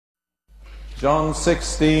John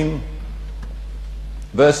 16,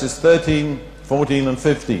 verses 13, 14 and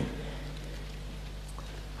 15.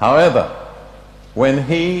 However, when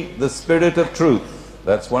He, the Spirit of truth,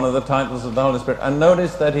 that's one of the titles of the Holy Spirit, and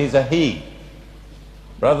notice that He's a He.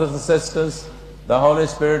 Brothers and sisters, the Holy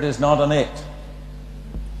Spirit is not an it.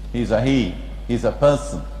 He's a He. He's a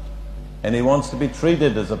person. And He wants to be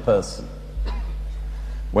treated as a person.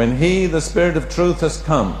 When He, the Spirit of truth, has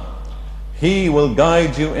come, He will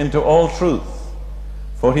guide you into all truth.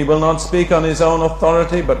 For He will not speak on His own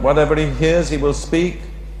authority, but whatever He hears He will speak,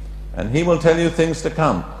 and He will tell you things to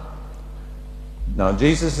come. Now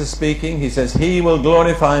Jesus is speaking. He says, He will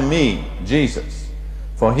glorify me, Jesus,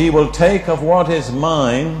 for He will take of what is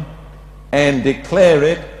mine and declare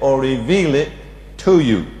it or reveal it to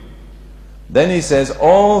you. Then He says,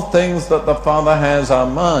 all things that the Father has are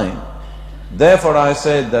mine. Therefore I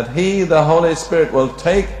said that He, the Holy Spirit, will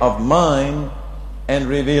take of mine and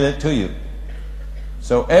reveal it to you.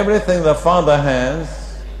 So everything the Father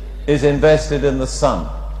has is invested in the Son.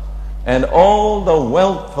 And all the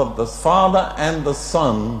wealth of the Father and the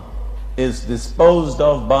Son is disposed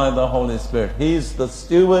of by the Holy Spirit. He's the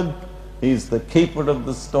steward. He's the keeper of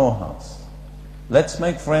the storehouse. Let's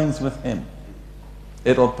make friends with Him.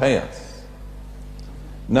 It'll pay us.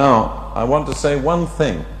 Now, I want to say one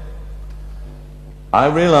thing. I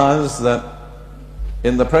realize that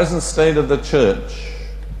in the present state of the church,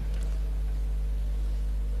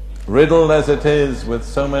 riddled as it is with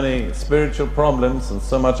so many spiritual problems and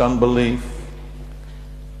so much unbelief,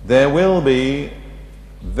 there will be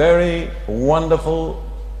very wonderful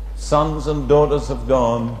sons and daughters of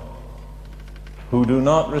God who do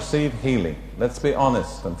not receive healing. Let's be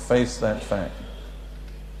honest and face that fact.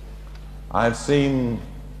 I've seen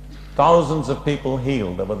thousands of people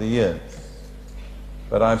healed over the years,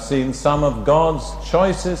 but I've seen some of God's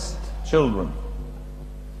choicest children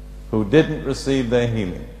who didn't receive their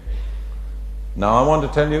healing. Now I want to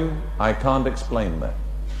tell you, I can't explain that.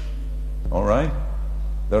 All right?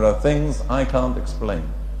 There are things I can't explain.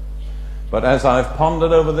 But as I've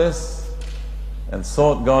pondered over this and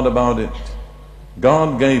sought God about it,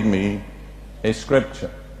 God gave me a scripture.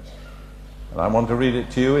 And I want to read it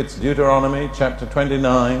to you. It's Deuteronomy chapter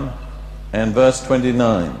 29 and verse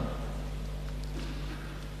 29.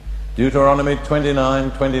 Deuteronomy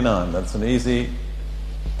 29:29. That's an easy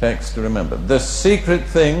text to remember. The secret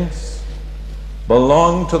things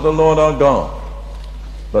belong to the Lord our God,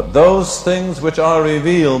 but those things which are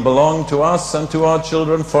revealed belong to us and to our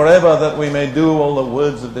children forever, that we may do all the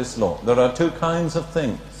words of this law. There are two kinds of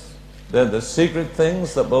things. There are the secret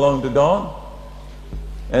things that belong to God,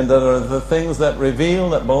 and there are the things that reveal,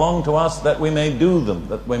 that belong to us, that we may do them,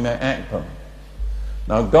 that we may act on them.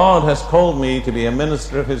 Now God has called me to be a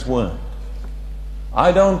minister of His Word.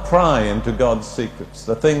 I don't pry into God's secrets.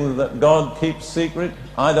 The things that God keeps secret,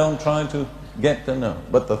 I don't try to get to know.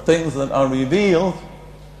 But the things that are revealed,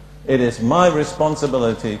 it is my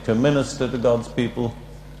responsibility to minister to God's people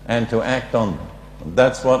and to act on them. And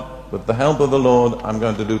that's what, with the help of the Lord, I'm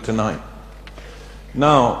going to do tonight.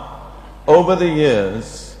 Now, over the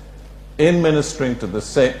years, in ministering to the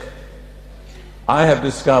sick, I have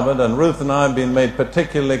discovered, and Ruth and I have been made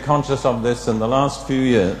particularly conscious of this in the last few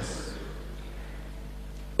years,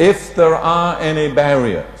 if there are any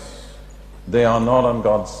barriers, they are not on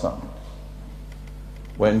God's side.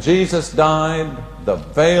 When Jesus died, the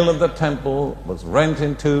veil of the temple was rent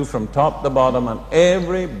in two from top to bottom, and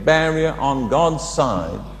every barrier on God's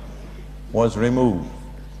side was removed.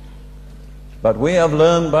 But we have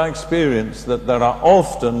learned by experience that there are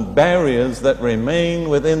often barriers that remain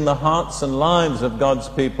within the hearts and lives of God's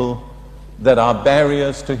people that are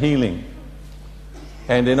barriers to healing.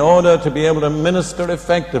 And in order to be able to minister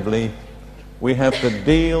effectively, we have to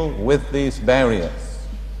deal with these barriers.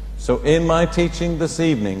 So in my teaching this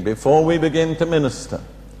evening, before we begin to minister,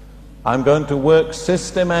 I'm going to work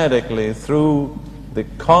systematically through the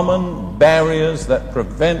common barriers that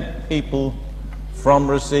prevent people from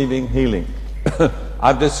receiving healing.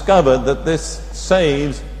 I've discovered that this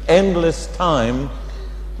saves endless time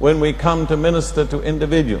when we come to minister to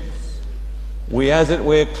individuals. We, as it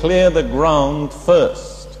were, clear the ground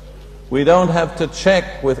first. We don't have to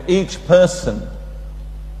check with each person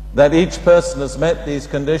that each person has met these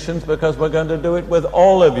conditions, because we're going to do it with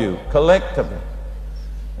all of you collectively.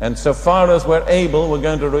 And so far as we're able, we're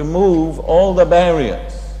going to remove all the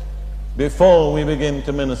barriers before we begin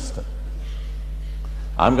to minister.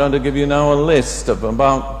 I'm going to give you now a list of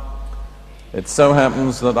about, it so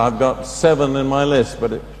happens that I've got 7 in my list,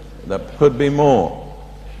 but there could be more.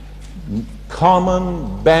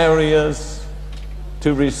 Common barriers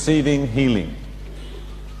to receiving healing.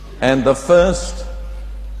 And the first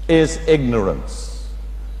is ignorance.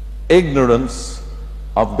 Ignorance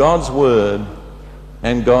of God's word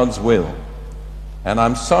and God's will. And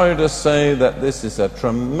I'm sorry to say that this is a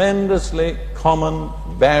tremendously common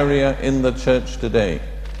barrier in the church today.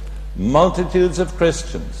 Multitudes of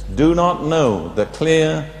Christians do not know the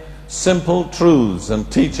clear, simple truths and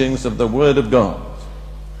teachings of the Word of God.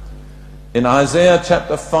 In Isaiah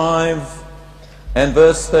chapter 5 and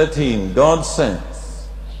verse 13, God says,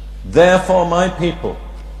 "Therefore my people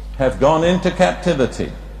have gone into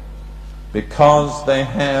captivity because they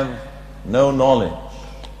have no knowledge."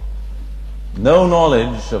 No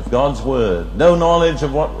knowledge of God's word. No knowledge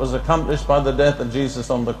of what was accomplished by the death of Jesus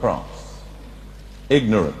on the cross.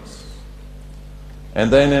 Ignorance.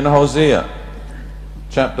 And then in Hosea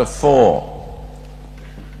chapter 4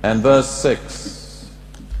 and verse 6,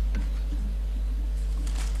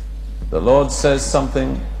 the Lord says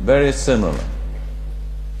something very similar.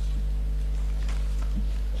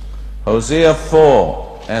 Hosea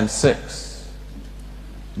 4 and 6.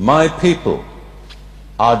 "My people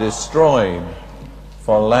are destroyed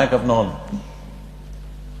for lack of knowledge."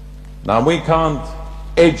 Now we can't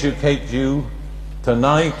educate you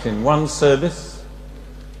tonight in one service,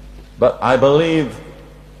 but I believe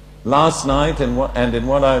last night and in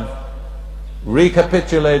what I've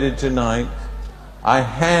recapitulated tonight, I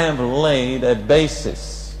have laid a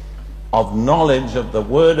basis of knowledge of the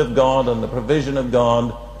Word of God and the provision of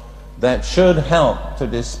God that should help to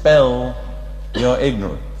dispel your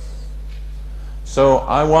ignorance. So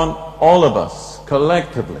I want all of us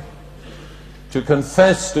collectively to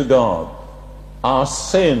confess to God our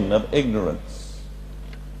sin of ignorance.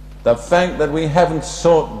 The fact that we haven't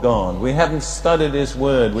sought God, we haven't studied His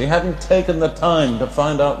Word, we haven't taken the time to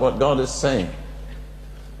find out what God is saying.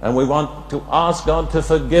 And we want to ask God to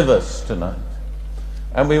forgive us tonight.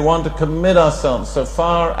 And we want to commit ourselves so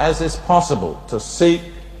far as is possible to seek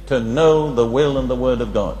to know the will and the Word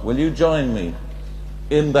of God. Will you join me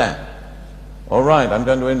in that? All right, I'm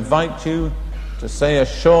going to invite you to say a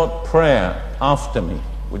short prayer after me.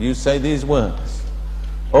 Will you say these words?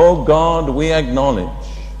 "Oh God, we acknowledge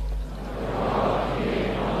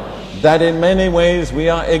that in many ways we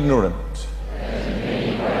are ignorant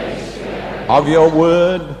of your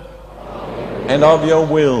word and of your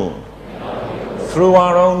will through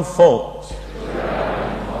our own fault.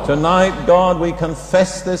 Tonight, God, we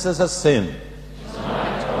confess this as a sin.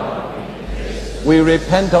 We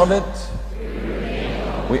repent of it.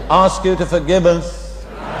 We ask you to forgive us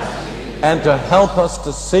and to help us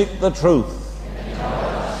to seek the truth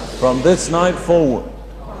from this night forward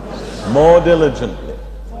more diligently.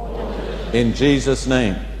 In Jesus'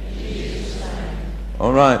 name."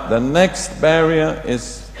 All right, the next barrier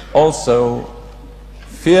is also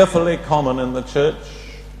fearfully common in the church.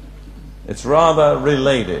 It's rather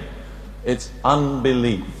related. It's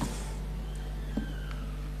unbelief.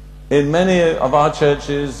 In many of our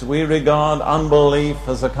churches, we regard unbelief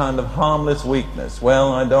as a kind of harmless weakness.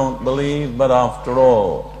 Well, I don't believe, but after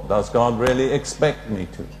all, does God really expect me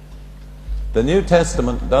to? The New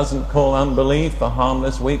Testament doesn't call unbelief a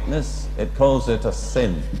harmless weakness. It calls it a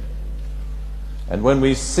sin. And when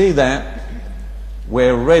we see that,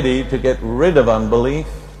 we're ready to get rid of unbelief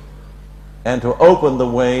and to open the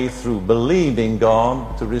way through believing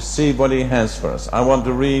God to receive what He has for us. I want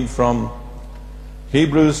to read from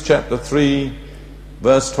Hebrews chapter 3,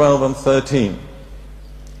 verse 12 and 13.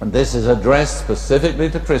 And this is addressed specifically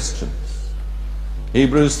to Christians.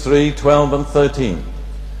 Hebrews 3, 12 and 13.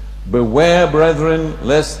 "Beware, brethren,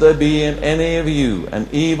 lest there be in any of you an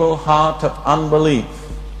evil heart of unbelief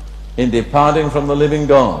in departing from the living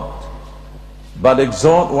God. But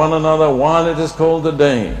exhort one another while it is called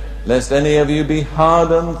today, lest any of you be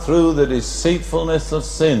hardened through the deceitfulness of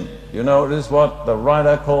sin." You notice what the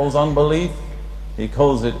writer calls unbelief? He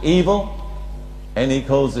calls it evil, and he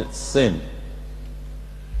calls it sin.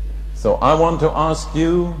 So I want to ask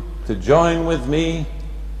you to join with me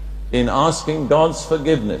in asking God's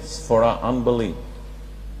forgiveness for our unbelief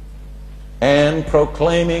and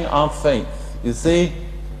proclaiming our faith. You see,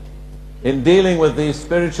 in dealing with these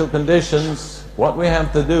spiritual conditions, what we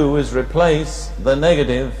have to do is replace the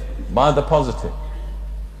negative by the positive.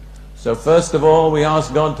 So first of all, we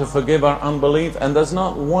ask God to forgive our unbelief, and there's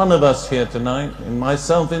not one of us here tonight, and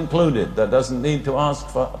myself included, that doesn't need to ask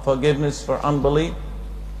for forgiveness for unbelief.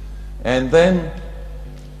 And then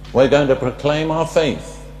we're going to proclaim our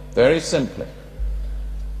faith, very simply.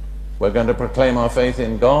 We're going to proclaim our faith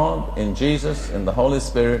in God, in Jesus, in the Holy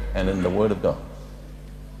Spirit, and in the Word of God.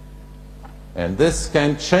 And this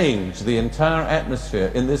can change the entire atmosphere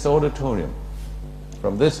in this auditorium.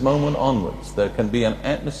 From this moment onwards, there can be an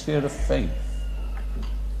atmosphere of faith.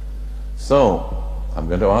 So, I'm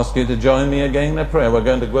going to ask you to join me again in a prayer. We're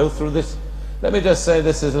going to go through this. Let me just say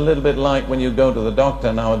this is a little bit like when you go to the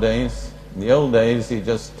doctor nowadays. In the old days, he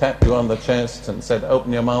just tapped you on the chest and said,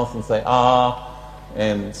 open your mouth and say, ah,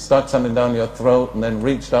 and stuck something down your throat and then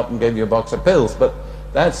reached up and gave you a box of pills. But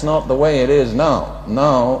that's not the way it is now.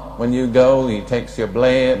 Now, when you go, he takes your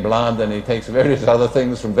blood and he takes various other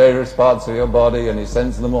things from various parts of your body and he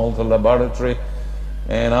sends them all to the laboratory.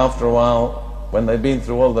 And after a while, when they've been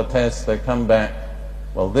through all the tests, they come back.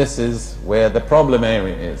 Well, this is where the problem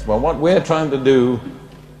area is. Well, what we're trying to do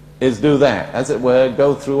is do that, as it were,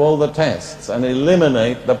 go through all the tests and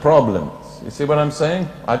eliminate the problems. You see what I'm saying?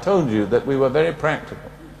 I told you that we were very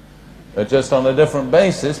practical. We're just on a different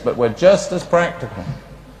basis, but we're just as practical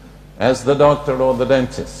as the doctor or the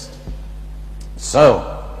dentist.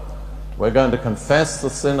 So, we're going to confess the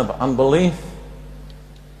sin of unbelief,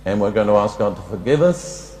 and we're going to ask God to forgive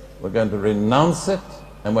us. We're going to renounce it,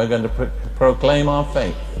 and we're going to proclaim our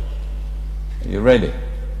faith. Are you ready?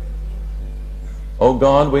 Oh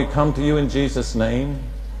God, we come to you in Jesus' name,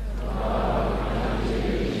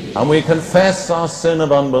 and we confess our sin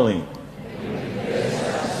of unbelief.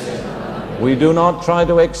 We do not try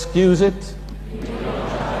to excuse it.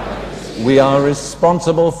 We are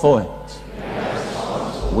responsible for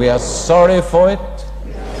it. We are sorry for it.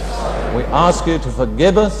 We ask you to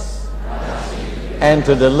forgive us and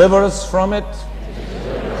to deliver us from it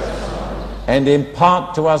and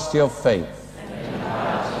impart to us your faith.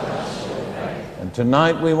 And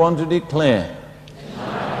tonight we want to declare,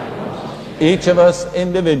 each of us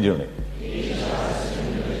individually,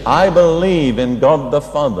 I believe in God the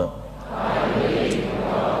Father.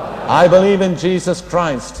 I believe in Jesus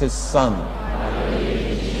Christ, His Son.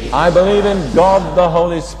 I believe in God the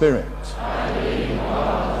Holy Spirit.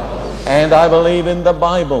 And I believe in the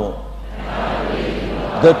Bible,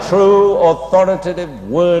 the true authoritative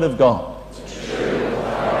Word of God.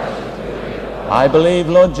 I believe,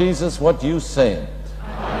 Lord Jesus, what you said.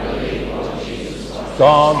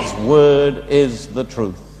 God's Word is the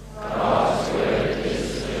truth.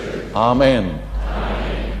 Amen.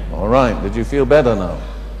 All right, did you feel better now?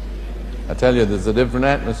 I tell you, there's a different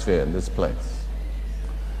atmosphere in this place.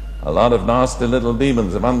 A lot of nasty little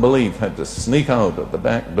demons of unbelief had to sneak out at the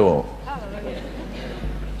back door.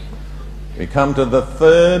 We come to the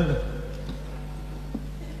third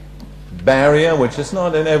barrier, which is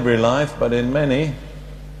not in every life, but in many.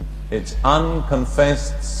 It's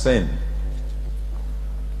unconfessed sin.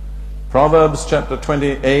 Proverbs chapter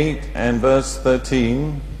 28 and verse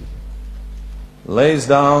 13 lays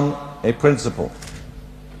down a principle.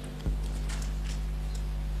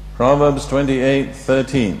 Proverbs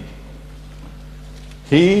 28:13.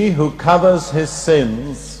 He who covers his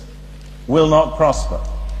sins will not prosper.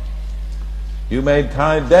 You may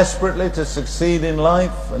try desperately to succeed in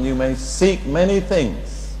life, and you may seek many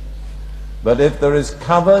things, but if there is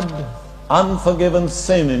covered, unforgiven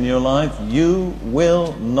sin in your life, you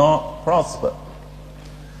will not prosper.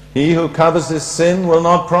 He who covers his sin will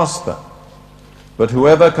not prosper, but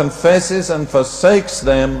whoever confesses and forsakes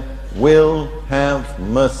them will have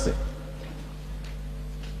mercy.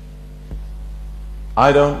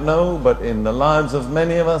 I don't know, but in the lives of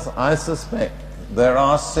many of us, I suspect there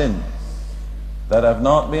are sins that have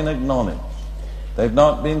not been acknowledged. They've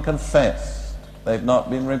not been confessed. They've not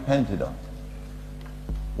been repented of.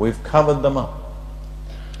 We've covered them up.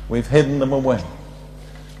 We've hidden them away.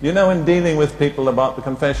 You know, in dealing with people about the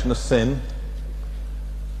confession of sin,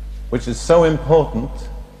 which is so important,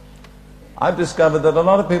 I've discovered that a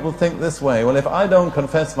lot of people think this way: well, if I don't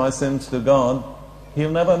confess my sins to God, He'll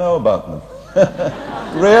never know about them.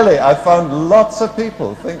 Really, I found lots of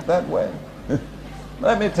people think that way.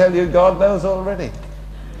 Let me tell you, God knows already.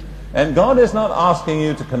 And God is not asking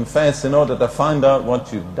you to confess in order to find out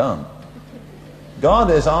what you've done. God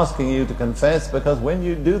is asking you to confess because when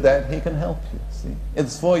you do that, He can help you. See,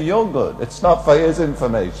 it's for your good. It's not for His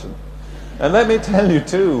information. And let me tell you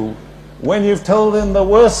too, when you've told Him the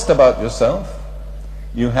worst about yourself,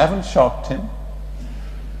 you haven't shocked Him,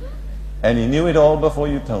 and He knew it all before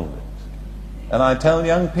you told it. And I tell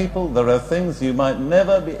young people, there are things you might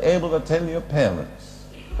never be able to tell your parents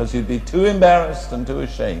because you'd be too embarrassed and too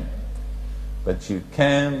ashamed. But you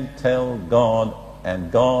can tell God, and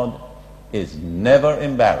God is never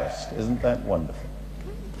embarrassed. Isn't that wonderful?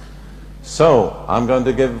 So, I'm going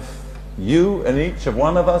to give you and each of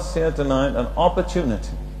one of us here tonight an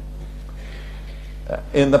opportunity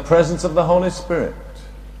in the presence of the Holy Spirit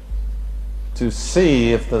to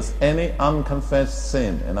see if there's any unconfessed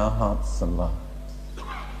sin in our hearts and lives.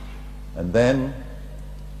 And then,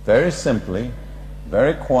 very simply,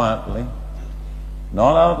 very quietly,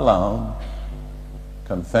 not out loud,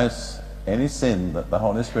 confess any sin that the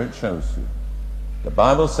Holy Spirit shows you. The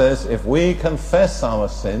Bible says if we confess our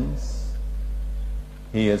sins,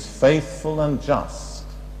 He is faithful and just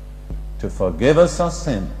to forgive us our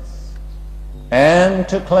sins and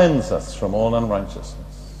to cleanse us from all unrighteousness.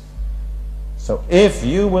 So if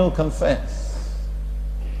you will confess,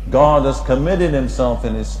 God has committed Himself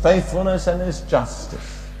in His faithfulness and His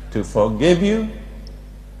justice to forgive you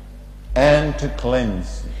and to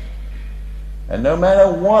cleanse you. And no matter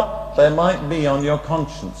what there might be on your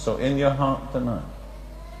conscience or in your heart tonight,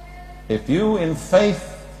 if you in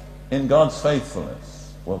faith in God's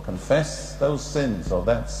faithfulness will confess those sins or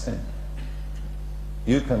that sin,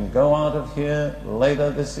 you can go out of here later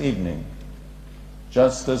this evening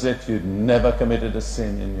just as if you'd never committed a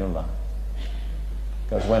sin in your life.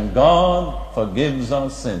 Because when God forgives our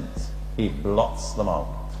sins, He blots them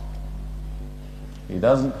out. He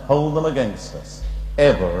doesn't hold them against us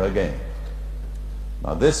ever again.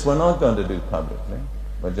 Now this we're not going to do publicly.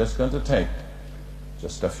 We're just going to take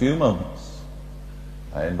just a few moments.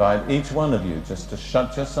 I invite each one of you just to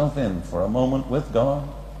shut yourself in for a moment with God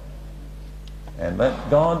and let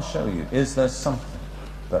God show you, is there something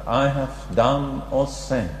that I have done or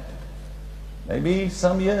said, maybe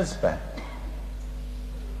some years back?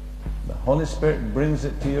 The Holy Spirit brings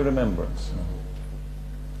it to your remembrance.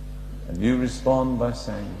 And you respond by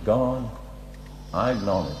saying, God, I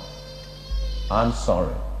acknowledge, I'm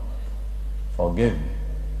sorry, forgive me,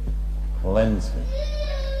 cleanse me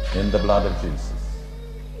in the blood of Jesus.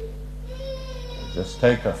 Just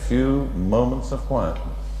take a few moments of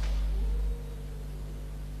quietness.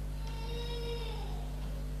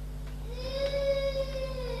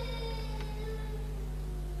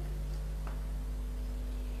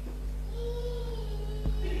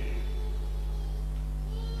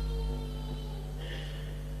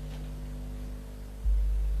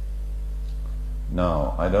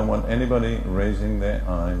 Now, I don't want anybody raising their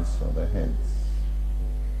eyes or their heads.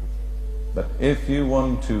 But if you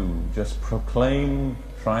want to just proclaim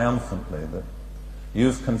triumphantly that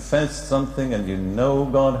you've confessed something and you know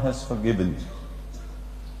God has forgiven you,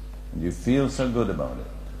 and you feel so good about it,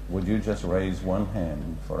 would you just raise one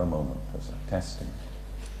hand for a moment as a testimony?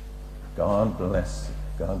 God bless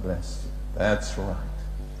you. God bless you. That's right.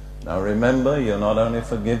 Now remember, you're not only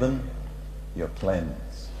forgiven, you're cleansed.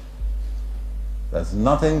 There's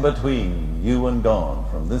nothing between you and God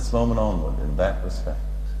from this moment onward in that respect.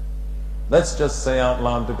 Let's just say out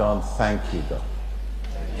loud to God, thank you, God.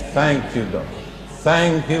 Thank you, God.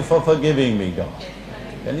 Thank you for forgiving me, God.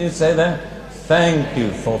 Can you say that? Thank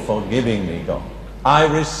you for forgiving me, God. I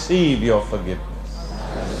receive your forgiveness.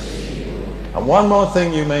 And one more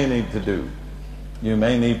thing you may need to do. You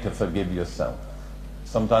may need to forgive yourself.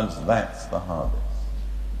 Sometimes that's the hardest.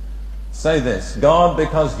 Say this, God,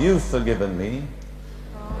 because you've forgiven me,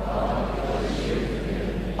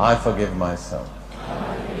 I forgive myself.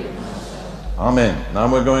 Amen.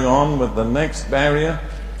 Now we're going on with the next barrier,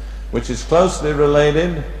 which is closely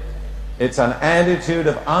related. It's an attitude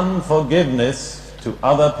of unforgiveness to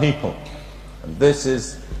other people. And this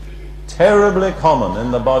is terribly common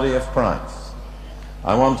in the body of Christ.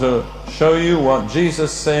 I want to show you what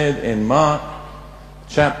Jesus said in Mark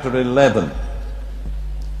chapter 11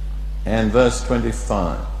 and verse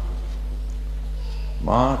 25.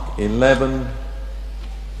 Mark 11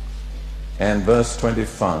 and verse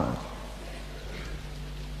 25.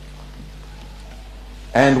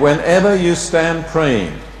 And whenever you stand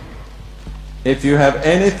praying, if you have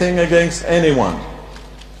anything against anyone,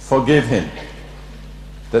 forgive him,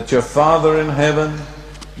 that your Father in heaven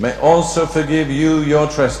may also forgive you your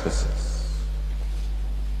trespasses.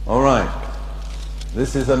 All right.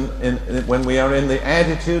 This is when we are in the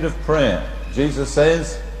attitude of prayer. Jesus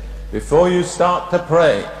says, before you start to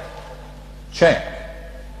pray, check.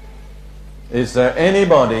 Is there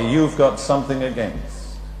anybody you've got something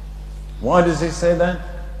against? Why does he say that?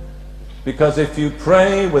 Because if you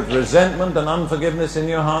pray with resentment and unforgiveness in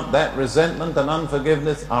your heart, that resentment and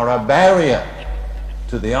unforgiveness are a barrier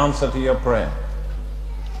to the answer to your prayer.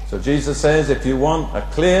 So Jesus says, if you want a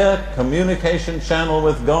clear communication channel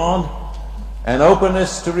with God and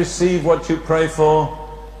openness to receive what you pray for,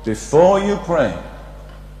 before you pray,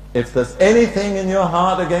 if there's anything in your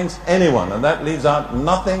heart against anyone, and that leaves out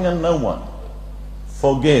nothing and no one,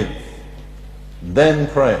 forgive, then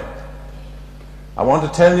pray. I want to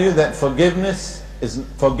tell you that forgiving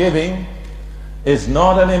is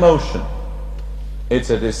not an emotion. It's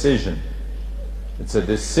a decision. It's a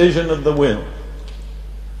decision of the will.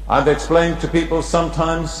 I've explained to people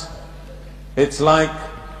sometimes it's like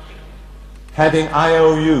having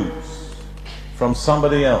IOUs from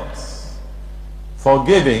somebody else.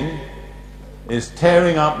 Forgiving is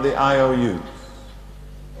tearing up the IOUs.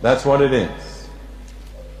 That's what it is.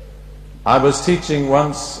 I was teaching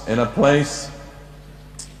once in a place,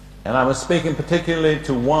 and I was speaking particularly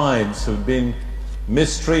to wives who'd been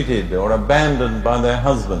mistreated or abandoned by their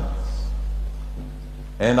husbands.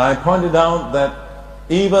 And I pointed out that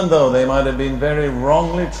even though they might have been very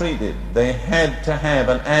wrongly treated, they had to have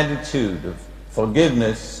an attitude of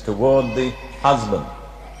forgiveness toward the husband.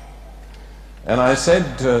 And I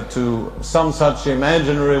said to some such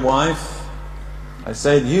imaginary wife, I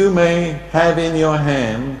said, you may have in your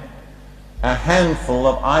hand a handful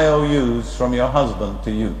of IOUs from your husband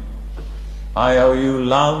to you. I owe you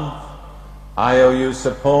love, I owe you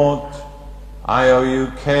support, I owe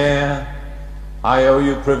you care, I owe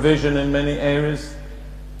you provision in many areas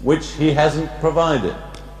which he hasn't provided.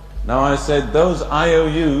 Now I said those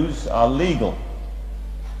IOUs are legal.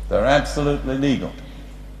 They're absolutely legal.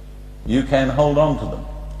 You can hold on to them.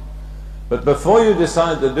 But before you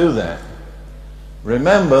decide to do that,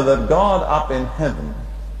 remember that God up in heaven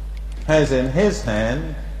has in his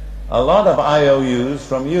hand a lot of IOUs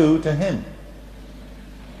from you to him.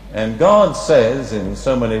 And God says in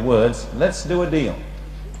so many words, let's do a deal.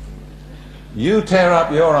 You tear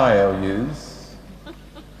up your IOUs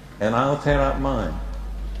and I'll tear up mine.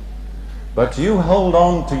 But you hold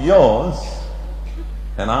on to yours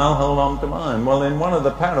and I'll hold on to mine. Well, in one of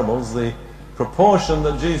the parables, the proportion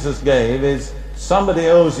that Jesus gave is somebody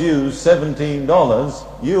owes you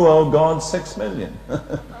 $17, you owe God $6 million.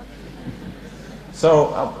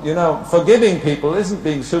 So, forgiving people isn't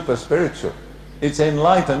being super spiritual. It's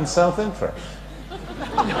enlightened self-interest.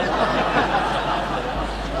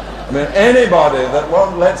 I mean, anybody that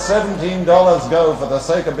won't let $17 go for the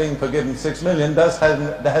sake of being forgiven $6 million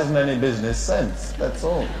hasn't any business sense. That's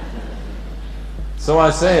all. So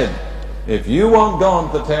I said, if you want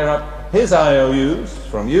God to tear up his IOUs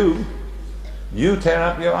from you, you tear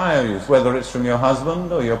up your IOUs, whether it's from your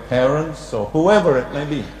husband or your parents or whoever it may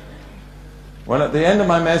be. When at the end of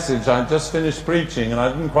my message, I'd just finished preaching and I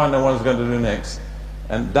didn't quite know what I was going to do next.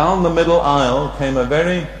 And down the middle aisle came a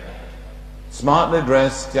very smartly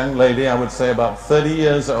dressed young lady, I would say about 30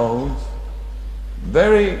 years old,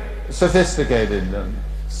 very sophisticated and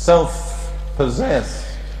self-possessed.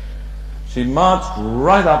 She marched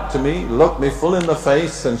right up to me, looked me full in the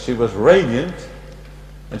face, and she was radiant.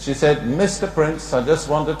 And she said, Mr. Prince, I just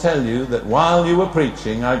want to tell you that while you were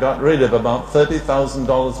preaching, I got rid of about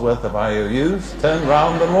 $30,000 worth of IOUs, turned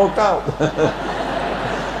round and walked out.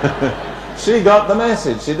 She got the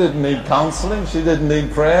message. She didn't need counseling. She didn't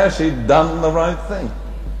need prayer. She'd done the right thing.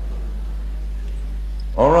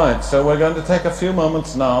 All right, so we're going to take a few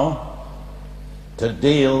moments now to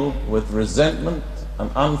deal with resentment and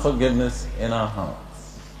unforgiveness in our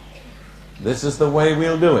hearts. This is the way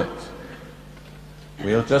we'll do it.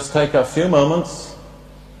 We'll just take a few moments,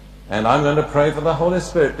 and I'm going to pray for the Holy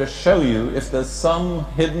Spirit to show you if there's some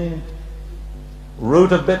hidden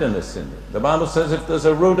root of bitterness in it. The Bible says if there's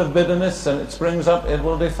a root of bitterness and it springs up, it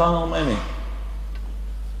will defile many.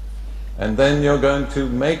 And then you're going to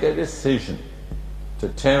make a decision to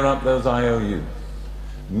tear up those IOUs.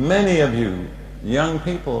 Many of you young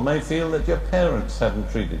people may feel that your parents haven't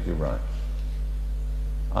treated you right.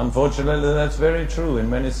 Unfortunately, that's very true in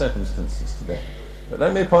many circumstances today. But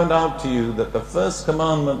let me point out to you that the first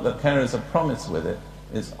commandment that carries a promise with it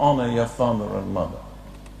is honor your father and mother.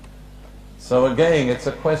 So again, it's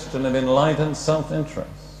a question of enlightened self-interest.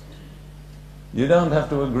 You don't have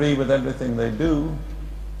to agree with everything they do,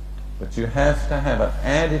 but you have to have an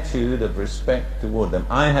attitude of respect toward them.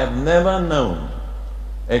 I have never known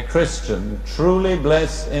a Christian truly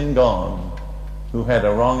blessed in God who had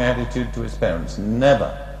a wrong attitude to his parents.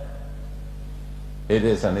 Never. It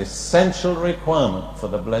is an essential requirement for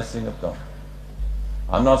the blessing of God.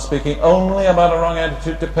 I'm not speaking only about a wrong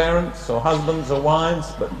attitude to parents or husbands or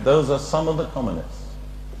wives, but those are some of the commonest.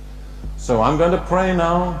 So I'm going to pray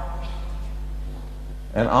now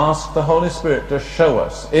and ask the Holy Spirit to show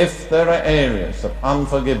us if there are areas of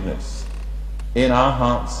unforgiveness in our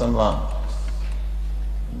hearts and lives.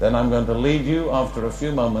 Then I'm going to lead you after a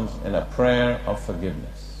few moments in a prayer of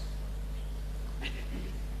forgiveness.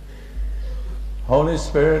 Holy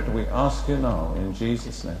Spirit, we ask you now in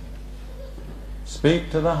Jesus' name, speak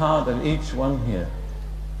to the heart of each one here.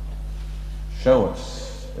 Show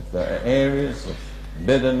us if there are areas of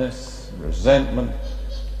bitterness, resentment,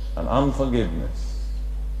 and unforgiveness,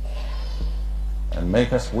 and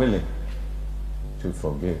make us willing to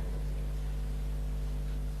forgive.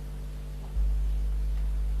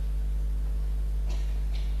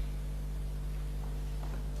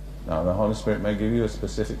 Now the Holy Spirit may give you a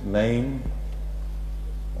specific name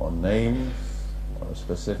or names or a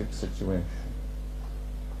specific situation.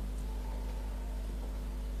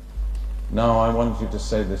 Now I want you to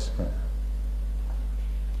say this prayer.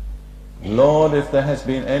 Lord, if there has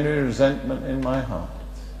been any resentment in my heart,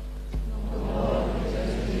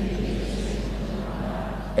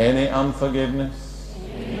 any unforgiveness,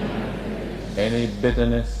 any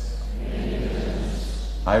bitterness,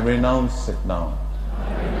 I renounce it now.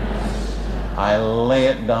 I lay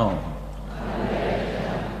it down.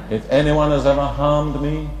 If anyone has ever harmed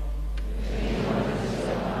me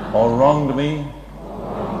or wronged me,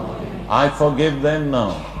 I forgive them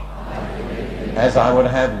now, as I would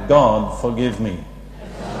have God forgive me.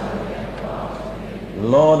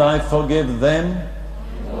 Lord, I forgive them.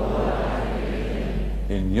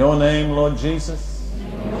 In your name, Lord Jesus.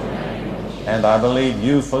 And I believe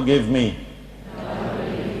you forgive me.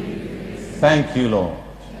 Thank you, Lord.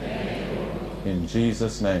 In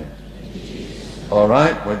Jesus' name. All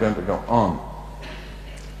right, we're going to go on.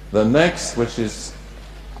 The next, which is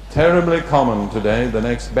terribly common today, the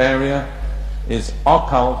next barrier is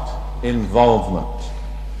occult involvement.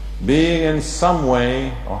 Being in some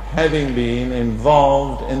way, or having been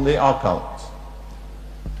involved in the occult,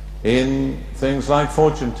 in things like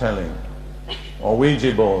fortune telling, or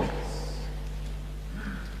Ouija boards,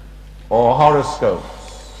 or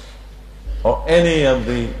horoscopes, or any of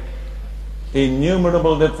the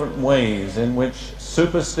innumerable different ways in which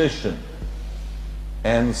superstition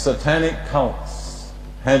and satanic cults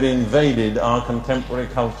have invaded our contemporary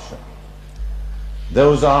culture.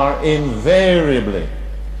 Those are invariably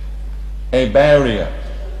a barrier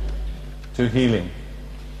to healing.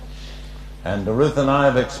 And Ruth and I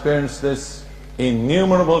have experienced this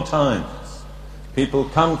innumerable times. People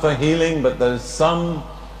come for healing, but there's some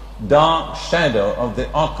dark shadow of the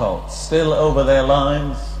occult still over their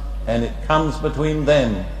lives, and it comes between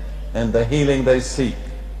them and the healing they seek.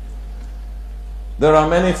 There are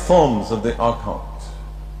many forms of the occult.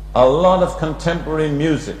 A lot of contemporary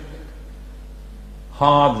music,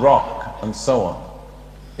 hard rock and so on,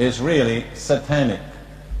 is really satanic.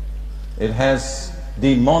 It has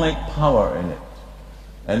demonic power in it.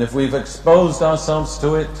 And if we've exposed ourselves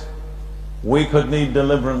to it, we could need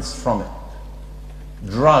deliverance from it.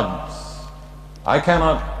 Drugs. I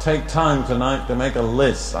cannot take time tonight to make a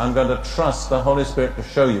list. I'm going to trust the Holy Spirit to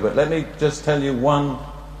show you. But let me just tell you one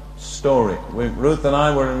story. Ruth and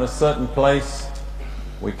I were in a certain place.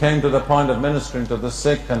 We came to the point of ministering to the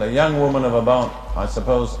sick, and a young woman of about, I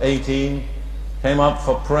suppose, 18 came up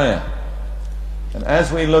for prayer. And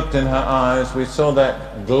as we looked in her eyes, we saw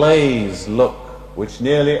that glazed look, which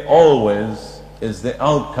nearly always is the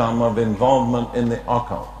outcome of involvement in the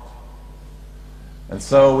occult. And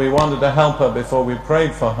so we wanted to help her before we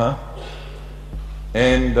prayed for her.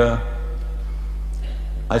 And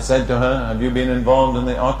I said to her, "Have you been involved in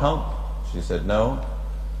the occult?" She said, "No."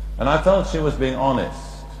 And I felt she was being honest.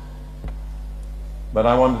 But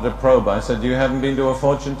I wanted to probe. I said, "You haven't been to a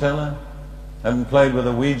fortune teller? Haven't played with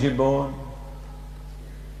a Ouija board?"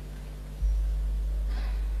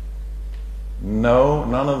 "No,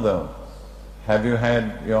 none of those." "Have you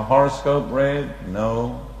had your horoscope read?"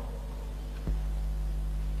 "No."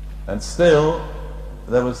 And still,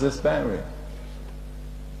 there was this barrier.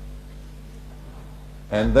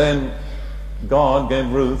 And then God gave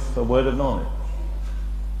Ruth a word of knowledge.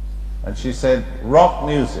 And she said, "Rock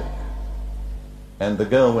music." And the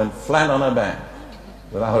girl went flat on her back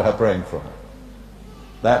without her praying for her.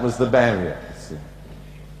 That was the barrier, you see.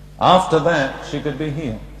 After that, she could be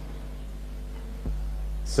healed.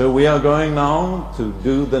 So we are going now to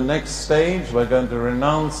do the next stage. We're going to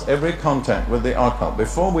renounce every contact with the occult.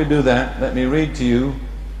 Before we do that, let me read to you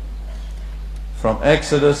from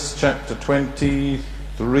Exodus chapter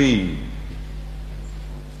 23.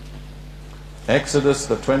 Exodus,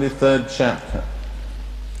 the 23rd chapter.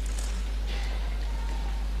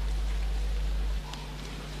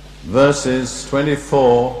 Verses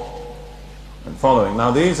 24 and following.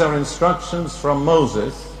 Now these are instructions from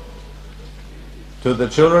Moses to the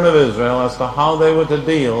children of Israel as to how they were to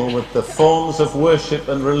deal with the forms of worship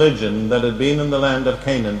and religion that had been in the land of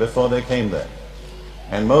Canaan before they came there.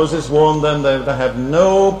 And Moses warned them they were to have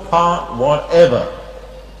no part whatever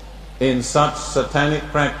in such satanic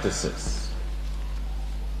practices.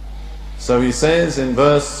 So he says in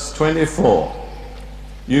verse 24,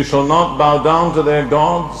 "You shall not bow down to their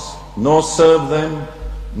gods, nor serve them,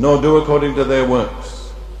 nor do according to their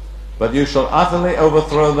works. But you shall utterly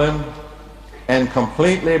overthrow them and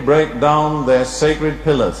completely break down their sacred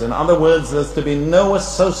pillars." In other words, there's to be no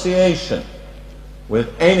association with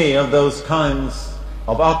any of those kinds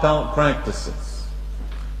of occult practices.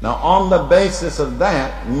 Now, on the basis of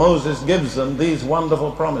that, Moses gives them these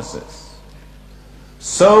wonderful promises.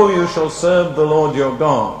 "So you shall serve the Lord your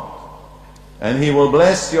God, and he will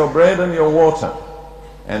bless your bread and your water,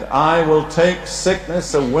 and I will take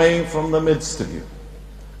sickness away from the midst of you.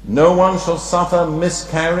 No one shall suffer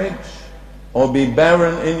miscarriage or be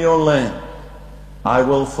barren in your land. I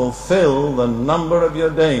will fulfill the number of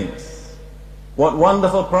your days. What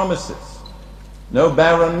wonderful promises. No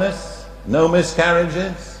barrenness, no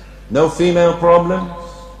miscarriages, no female problems,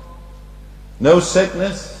 no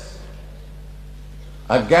sickness,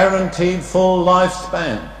 a guaranteed full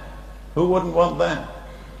lifespan. Who wouldn't want that?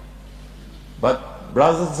 But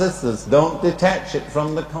brothers and sisters, don't detach it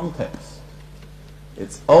from the context.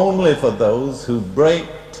 It's only for those who break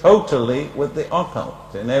totally with the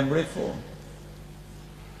occult in every form.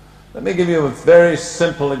 Let me give you a very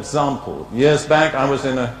simple example. Years back, I was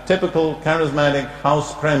in a typical charismatic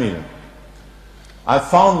house prayer meeting. I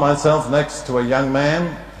found myself next to a young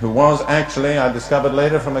man who was actually, I discovered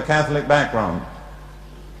later, from a Catholic background.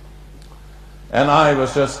 And I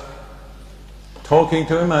was just talking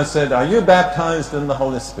to him. I said, "Are you baptized in the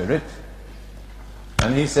Holy Spirit?"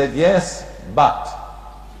 And he said, "Yes, but."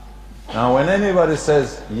 Now, when anybody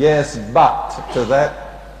says, "Yes, but," to that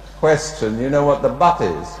question, you know what the but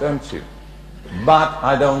is, don't you? But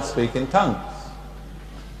I don't speak in tongues.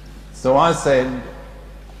 So I said,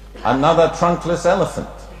 "Another trunkless elephant."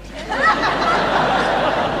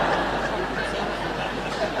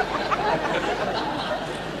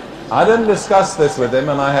 I didn't discuss this with him,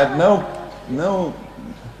 and I had no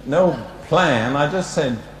plan. I just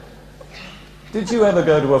said, "Did you ever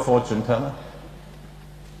go to a fortune teller?"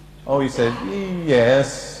 Oh, he said,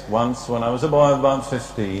 "Yes, once when I was a boy of about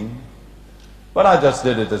 15. But I just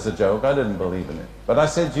did it as a joke. I didn't believe in it." But I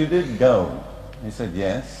said, "You did go?" He said,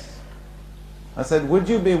 "Yes." I said, "Would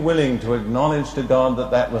you be willing to acknowledge to God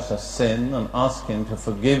that that was a sin and ask him to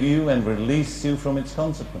forgive you and release you from its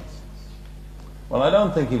consequences?" Well, I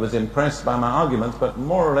don't think he was impressed by my arguments, but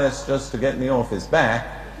more or less just to get me off his back,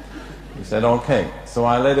 he said, "Okay." So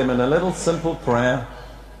I led him in a little simple prayer.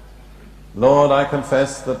 "Lord, I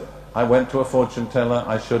confess that I went to a fortune teller.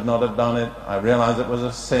 I should not have done it. I realize it was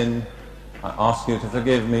a sin. I ask you to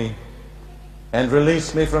forgive me and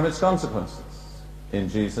release me from its consequences. In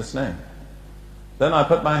Jesus' name." Then I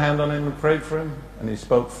put my hand on him and prayed for him, and he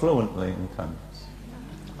spoke fluently in tongues.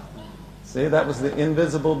 See, that was the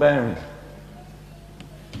invisible barrier.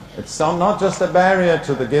 It's not just a barrier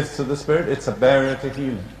to the gifts of the Spirit, it's a barrier to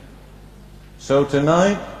healing. So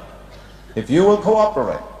tonight, if you will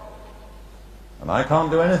cooperate, and I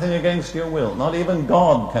can't do anything against your will, not even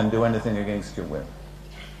God can do anything against your will.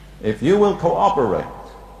 If you will cooperate,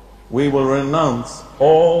 we will renounce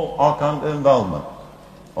all occult involvement.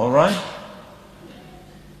 All right?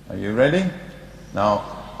 Are you ready? Now,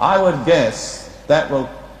 I would guess that will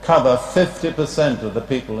cover 50% of the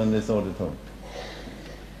people in this auditorium.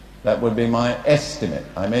 That would be my estimate.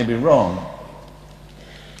 I may be wrong,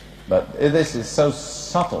 but this is so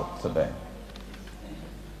subtle today.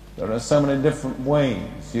 There are so many different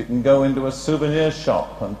ways. You can go into a souvenir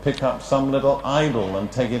shop and pick up some little idol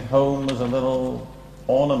and take it home as a little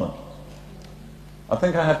ornament. I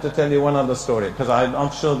think I have to tell you one other story, because I'm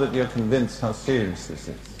not sure that you're convinced how serious this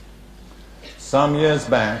is. Some years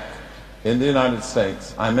back, in the United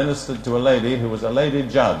States, I ministered to a lady who was a lady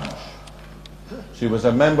judge. She was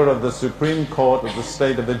a member of the Supreme Court of the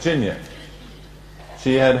state of Virginia.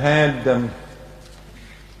 She had had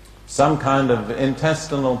some kind of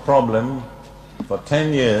intestinal problem for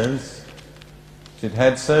 10 years. She'd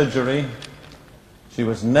had surgery. She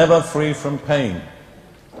was never free from pain.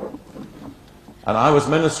 And I was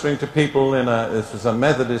ministering to people this was a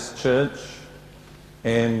Methodist church,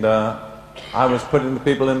 and I was putting the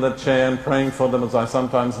people in the chair and praying for them, as I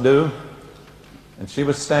sometimes do. And she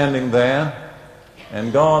was standing there,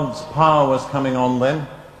 and God's power was coming on them.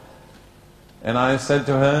 And I said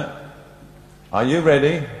to her, "Are you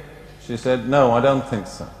ready?" She said, "No, I don't think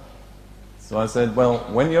so." So I said, "Well,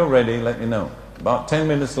 when you're ready, let me know." About 10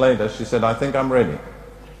 minutes later, she said, "I think I'm ready."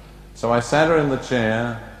 So I sat her in the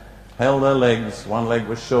chair, held her legs, one leg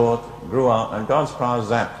was short, grew out, and God's power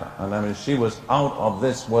zapped her. And I mean, she was out of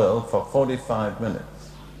this world for 45 minutes.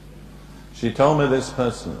 She told me this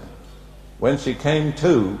personally. When she came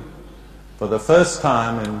to, for the first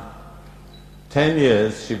time in 10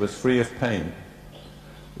 years, she was free of pain.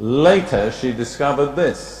 Later, she discovered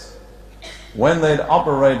this. When they'd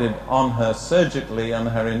operated on her surgically on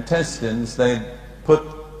her intestines, they'd put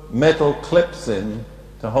metal clips in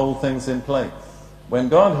to hold things in place. When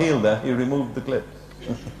God healed her, he removed the clips.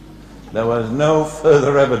 There was no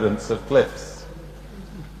further evidence of clips.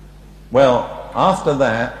 Well, after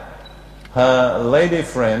that, her lady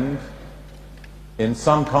friend, in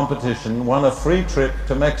some competition, won a free trip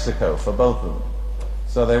to Mexico for both of them.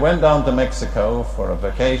 So they went down to Mexico for a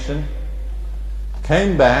vacation,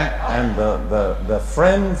 came back, and the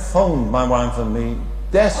friend phoned my wife and me,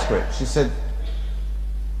 desperate. She said,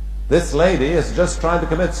 "This lady has just tried to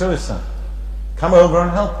commit suicide. Come over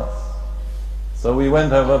and help us." So we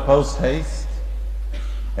went over post haste,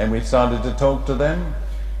 and we started to talk to them.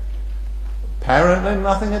 Apparently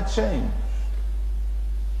nothing had changed.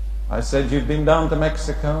 I said, "You've been down to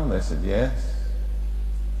Mexico?" They said, "Yes."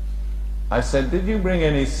 I said, "Did you bring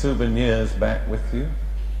any souvenirs back with you?"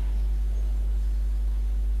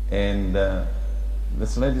 And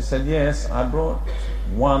this lady said, "Yes, I brought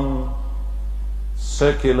one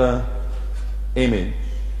circular image."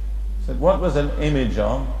 I said, "What was an image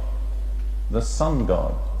of?" "The sun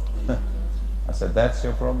god." I said, "That's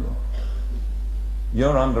your problem.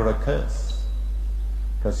 You're under a curse,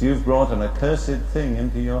 because you've brought an accursed thing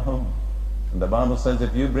into your home. And the Bible says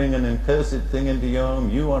if you bring an accursed thing into your home,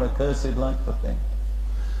 you are accursed like the thing."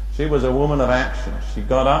 She was a woman of action. She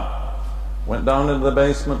got up, went down into the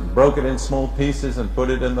basement, broke it in small pieces and put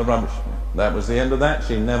it in the rubbish bin. That was the end of that.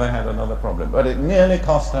 She never had another problem. But it nearly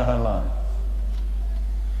cost her life.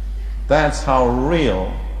 That's how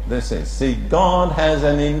real this is. See, God has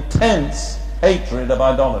an intense hatred of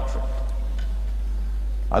idolatry.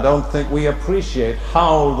 I don't think we appreciate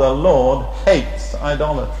how the Lord hates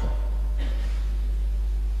idolatry.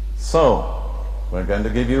 So, we're going to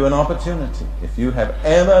give you an opportunity. If you have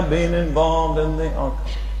ever been involved in the occult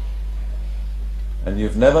and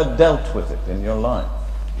you've never dealt with it in your life,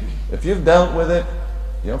 if you've dealt with it,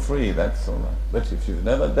 you're free, that's all right. But if you've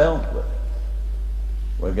never dealt with it,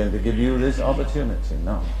 we're going to give you this opportunity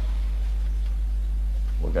now.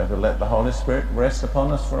 We're going to let the Holy Spirit rest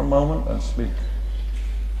upon us for a moment and speak.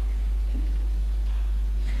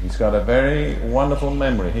 He's got a very wonderful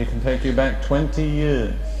memory. He can take you back 20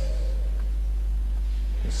 years.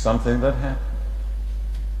 It's something that happened.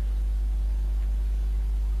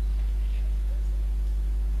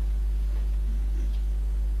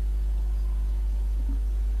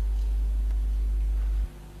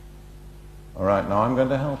 All right, now I'm going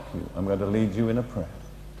to help you. I'm going to lead you in a prayer.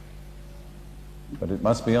 But it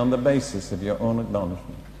must be on the basis of your own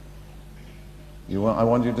acknowledgement. I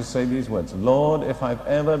want you to say these words. "Lord, if I've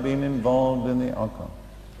ever been involved in the occult,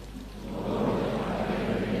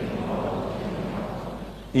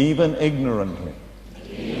 even ignorantly,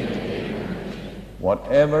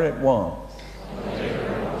 whatever it was,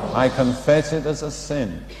 I confess it as a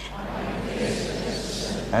sin,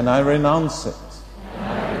 and I renounce it.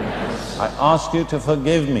 I ask you to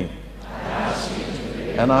forgive me,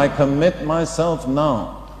 and I commit myself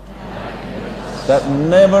now that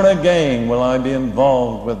never again will I be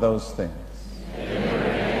involved with those things.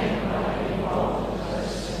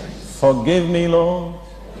 Forgive me, Lord,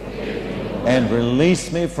 and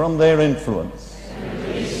release me from their influence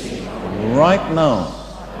right now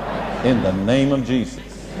in the name of Jesus."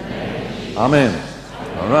 Amen.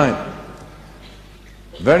 All right.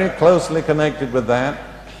 Very closely connected with that,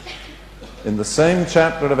 in the same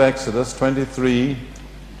chapter of Exodus 23,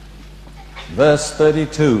 verse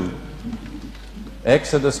 32,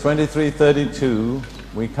 Exodus 23:32,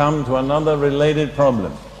 we come to another related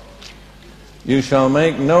problem. "You shall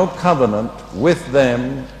make no covenant with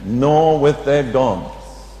them, nor with their gods."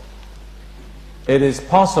 It is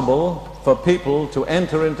possible for people to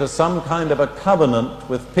enter into some kind of a covenant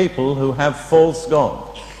with people who have false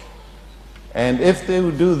gods. And if they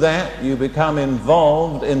do that, you become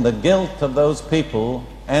involved in the guilt of those people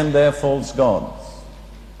and their false gods.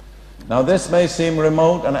 Now, this may seem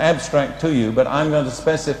remote and abstract to you, but I'm going to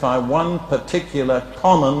specify one particular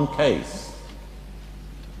common case.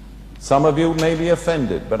 Some of you may be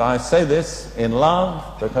offended, but I say this in love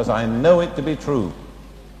because I know it to be true.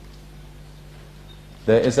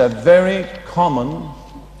 There is a very common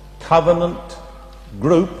covenant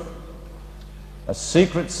group, a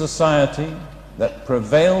secret society that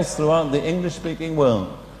prevails throughout the English-speaking world,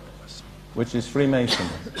 which is Freemasonry.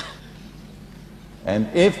 And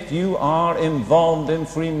if you are involved in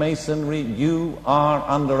Freemasonry, you are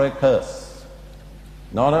under a curse.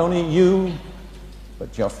 Not only you,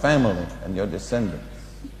 but your family and your descendants.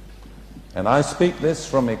 And I speak this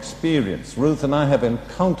from experience. Ruth and I have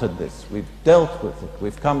encountered this. We've dealt with it.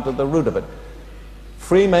 We've come to the root of it.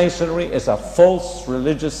 Freemasonry is a false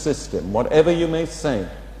religious system. Whatever you may say,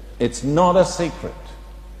 it's not a secret.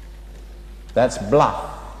 That's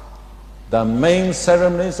bluff. The main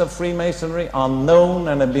ceremonies of Freemasonry are known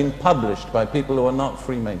and have been published by people who are not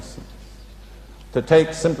Freemasons. To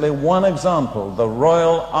take simply one example, the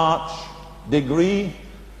Royal Arch degree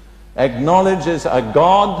acknowledges a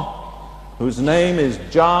god whose name is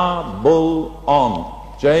Jah Bul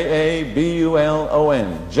On. J-A-B-U-L-O-N.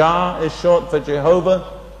 Jah is short for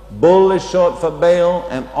Jehovah, Bul is short for Baal,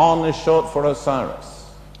 and On is short for Osiris.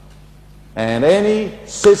 And any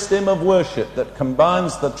system of worship that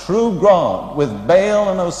combines the true God with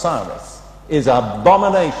Baal and Osiris is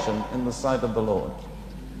abomination in the sight of the Lord,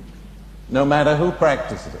 no matter who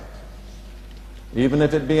practices it, even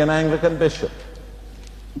if it be an Anglican bishop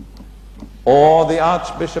or the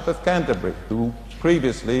Archbishop of Canterbury, who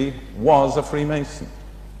previously was a Freemason,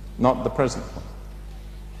 not the present one.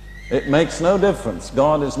 It makes no difference.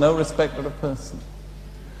 God is no respecter of person.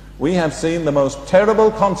 We have seen the most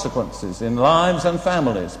terrible consequences in lives and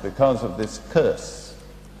families because of this curse.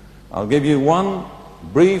 I'll give you one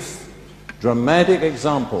brief, dramatic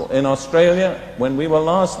example. In Australia, when we were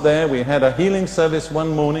last there, we had a healing service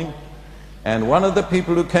one morning, and one of the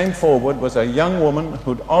people who came forward was a young woman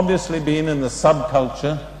who'd obviously been in the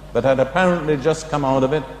subculture, but had apparently just come out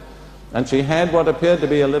of it, and she had what appeared to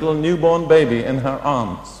be a little newborn baby in her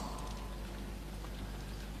arms.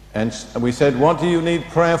 And we said, "What do you need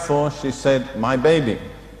prayer for?" She said, "My baby."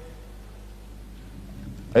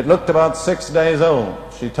 It looked about 6 days old.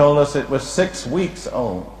 She told us it was 6 weeks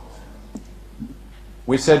old.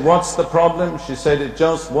 We said, "What's the problem?" She said, "It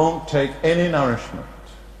just won't take any nourishment.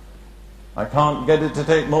 I can't get it to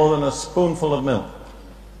take more than a spoonful of milk."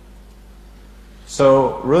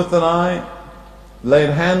 So Ruth and I laid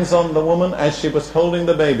hands on the woman as she was holding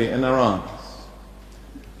the baby in her arms.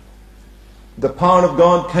 The power of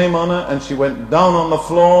God came on her, and she went down on the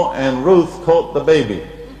floor, and Ruth caught the baby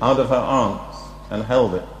out of her arms and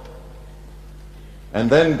held it. And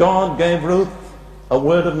then God gave Ruth a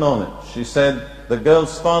word of knowledge. She said, "The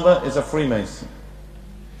girl's father is a Freemason."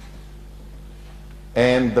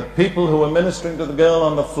 And the people who were ministering to the girl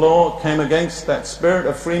on the floor came against that spirit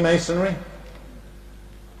of Freemasonry,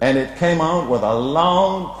 and it came out with a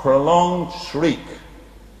long, prolonged shriek.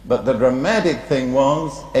 But the dramatic thing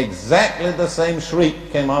was, exactly the same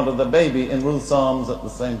shriek came out of the baby in Ruth's arms at the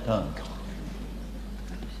same time.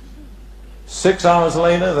 6 hours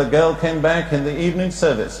later, the girl came back in the evening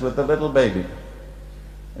service with the little baby.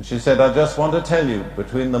 And she said, "I just want to tell you,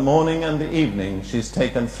 between the morning and the evening, she's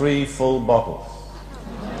taken 3 full bottles."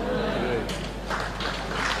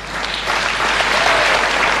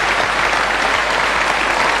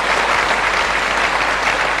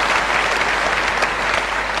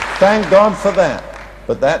 Thank God for that.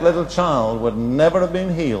 But that little child would never have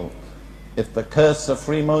been healed if the curse of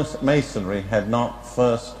Freemasonry had not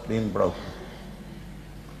first been broken.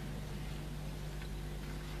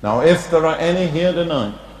 Now, if there are any here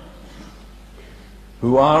tonight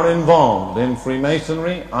who are involved in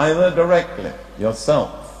Freemasonry, either directly,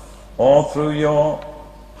 yourself, or through your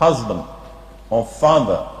husband, or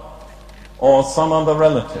father, or some other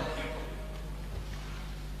relative,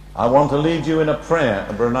 I want to lead you in a prayer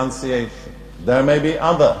of renunciation. There may be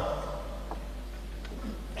other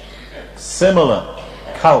similar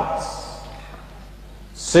cults,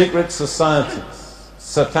 secret societies,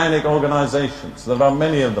 satanic organizations. There are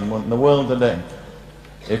many of them in the world today.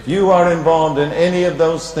 If you are involved in any of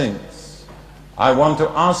those things, I want to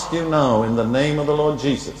ask you now, in the name of the Lord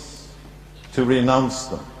Jesus, to renounce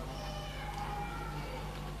them.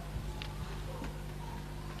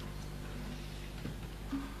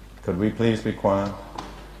 Could we please be quiet?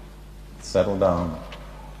 Settle down.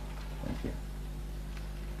 Thank you.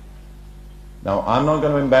 Now, I'm not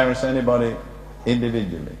going to embarrass anybody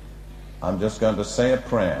individually. I'm just going to say a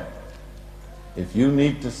prayer. If you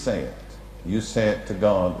need to say it, you say it to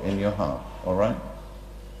God in your heart, all right?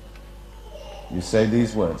 You say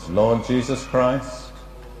these words: "Lord Jesus Christ,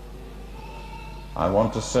 I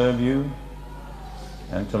want to serve you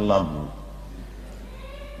and to love you.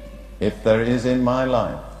 If there is in my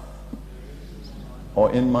life or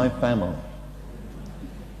in my family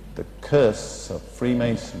the curse of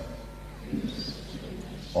Freemasonry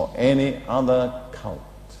or any other cult,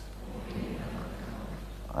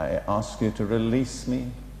 I ask you to release me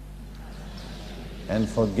and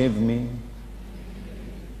forgive me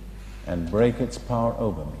and break its power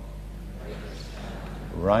over me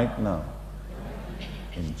right now,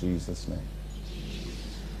 in Jesus' name.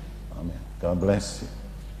 Amen." God bless you.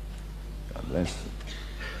 God bless you.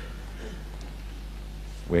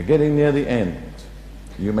 We're getting near the end.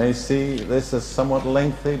 You may see this is somewhat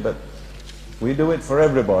lengthy, but we do it for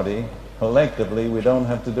everybody. Collectively, we don't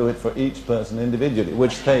have to do it for each person individually,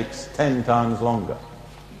 which takes 10 times longer.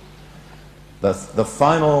 The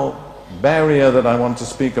final barrier that I want to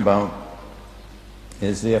speak about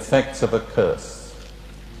is the effects of a curse.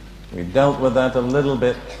 We dealt with that a little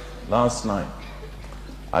bit last night.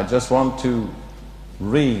 I just want to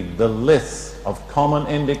read the list of common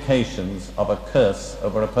indications of a curse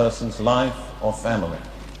over a person's life or family.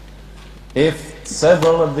 If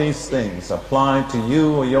several of these things apply to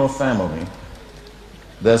you or your family,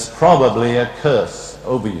 there's probably a curse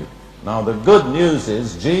over you. Now the good news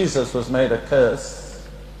is Jesus was made a curse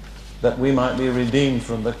that we might be redeemed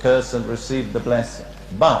from the curse and receive the blessing.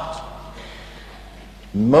 But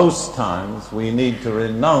most times we need to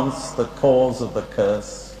renounce the cause of the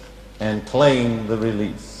curse and claim the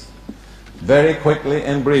release. Very quickly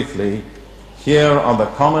and briefly, here are the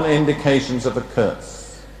common indications of a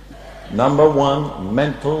curse. Number one,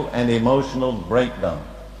 mental and emotional breakdown.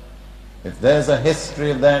 If there's a history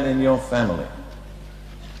of that in your family.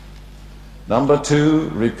 Number two,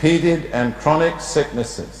 repeated and chronic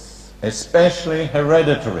sicknesses, especially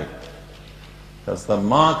hereditary. Because the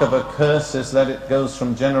mark of a curse is that it goes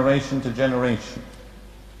from generation to generation.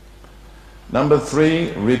 Number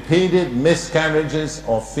three, repeated miscarriages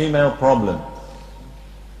or female problems.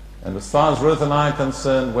 And as far as Ruth and I are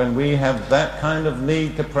concerned, when we have that kind of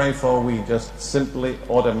need to pray for, we just simply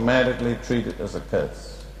automatically treat it as a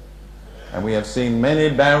curse. And we have seen many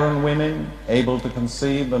barren women able to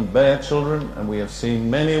conceive and bear children, and we have seen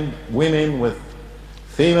many women with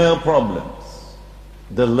female problems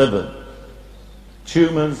delivered.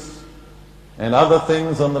 Tumors and other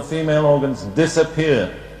things on the female organs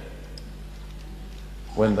disappear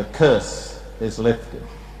when the curse is lifted.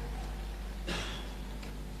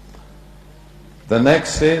 The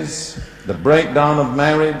next is the breakdown of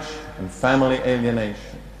marriage and family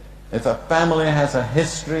alienation. If a family has a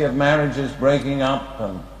history of marriages breaking up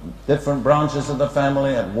and different branches of the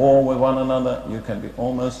family at war with one another, you can be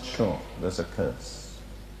almost sure there's a curse.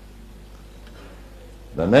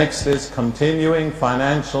 The next is continuing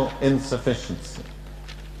financial insufficiency.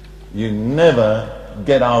 You never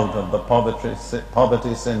get out of the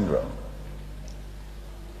poverty syndrome.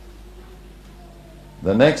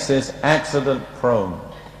 The next is accident prone.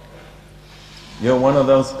 You're one of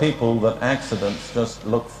those people that accidents just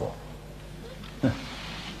look for.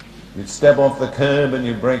 You step off the curb and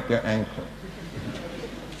you break your ankle.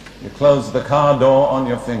 You close the car door on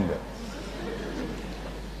your finger.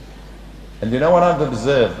 And you know what I've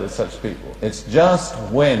observed with such people? It's just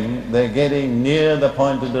when they're getting near the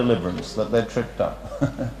point of deliverance that they're tripped up.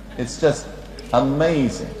 It's just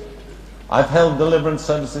amazing. I've held deliverance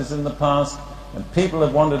services in the past, and people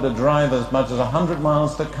have wanted to drive as much as 100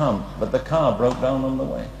 miles to come, but the car broke down on the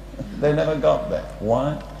way. They never got there.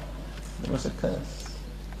 Why? There was a curse.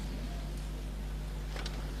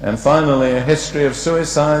 And finally, a history of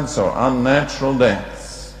suicides or unnatural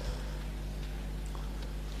deaths.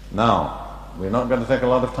 Now, we're not going to take a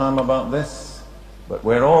lot of time about this, but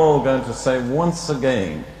we're all going to say once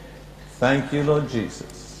again, thank you, Lord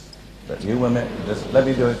Jesus, that you were made, just let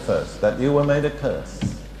me do it first, that you were made a curse,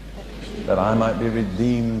 that I might be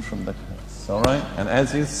redeemed from the curse. All right? And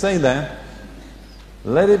as you say that,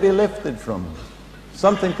 let it be lifted from you.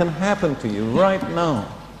 Something can happen to you right now.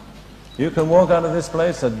 You can walk out of this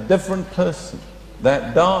place a different person.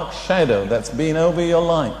 That dark shadow that's been over your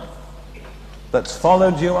life, that's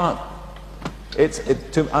followed you up.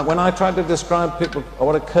 When I try to describe people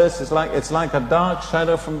what a curse is like, it's like a dark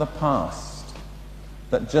shadow from the past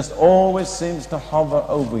that just always seems to hover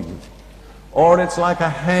over you. Or it's like a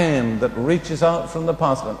hand that reaches out from the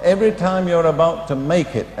past, and every time you're about to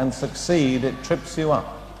make it and succeed, it trips you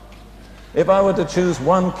up. If I were to choose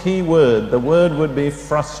one key word, the word would be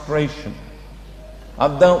frustration.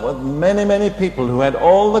 I've dealt with many, many people who had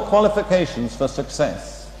all the qualifications for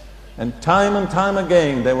success, and time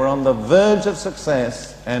again they were on the verge of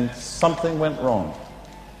success and something went wrong.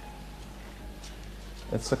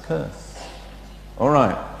 It's a curse. All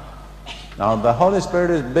right. Now, the Holy Spirit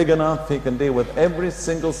is big enough, He can deal with every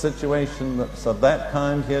single situation that's of that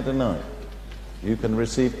kind here tonight. You can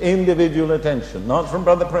receive individual attention, not from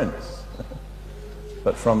Brother Prince,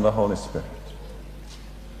 but from the Holy Spirit.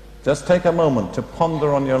 Just take a moment to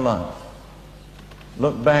ponder on your life.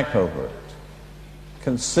 Look back over it.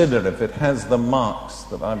 Consider if it has the marks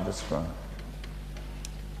that I've described.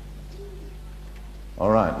 All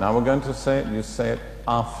right, now we're going to say it. You say it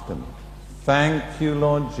after me. Thank you,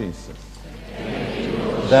 Lord Jesus,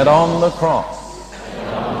 that on the cross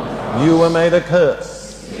you were made a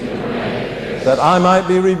curse, that I might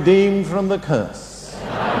be redeemed from the curse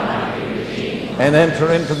and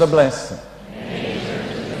enter into the blessing.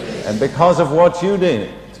 And because of what you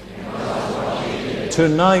did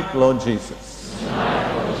tonight, Lord Jesus,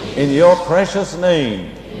 in your precious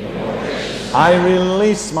name, I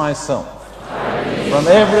release myself from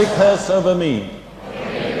every curse over me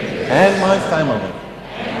and my family.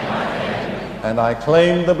 And I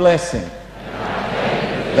claim the blessing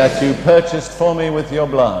that you purchased for me with your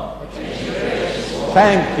blood.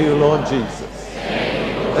 Thank you, Lord Jesus.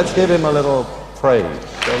 Let's give him a little praise,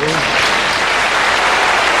 shall we?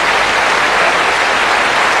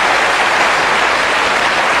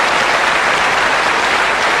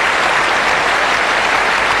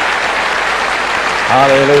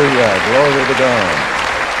 Hallelujah. Glory to God.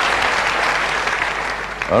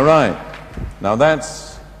 All right. Now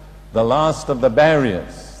that's the last of the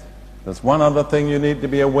barriers. There's one other thing you need to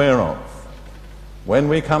be aware of. When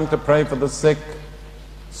we come to pray for the sick,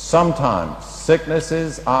 sometimes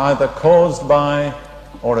sicknesses are either caused by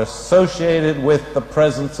or associated with the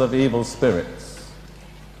presence of evil spirits.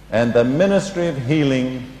 And the ministry of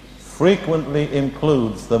healing frequently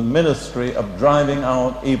includes the ministry of driving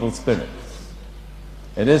out evil spirits.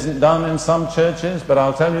 It isn't done in some churches, but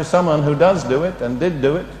I'll tell you someone who does do it and did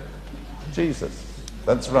do it. Jesus.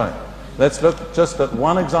 That's right. Let's look just at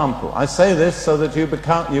one example. I say this so that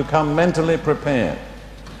you come mentally prepared.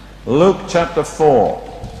 Luke chapter 4.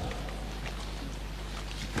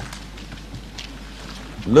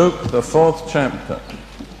 Luke, the 4th chapter.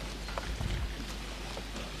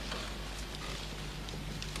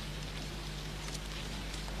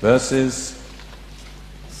 Verses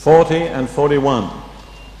 40 and 41.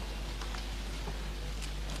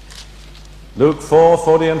 Luke 4,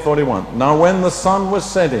 40 and 41. Now when the sun was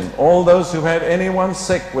setting, all those who had anyone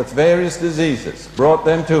sick with various diseases brought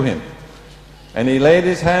them to him. And he laid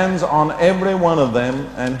his hands on every one of them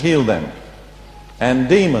and healed them. And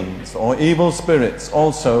demons, or evil spirits,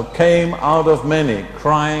 also came out of many,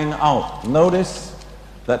 crying out. Notice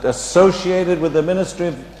that associated with the ministry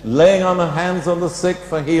of laying on the hands on the sick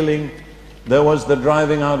for healing, there was the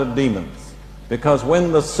driving out of demons. Because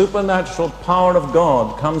when the supernatural power of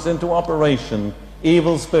God comes into operation,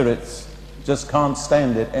 evil spirits just can't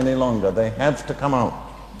stand it any longer. They have to come out.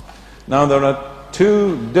 Now there are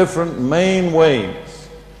two different main ways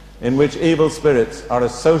in which evil spirits are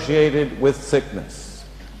associated with sickness.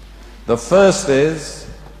 The first is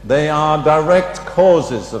they are direct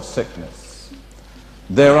causes of sickness.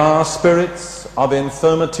 There are spirits of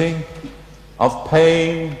infirmity, of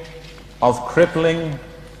pain, of crippling,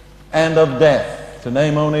 and of death, to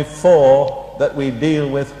name only 4 that we deal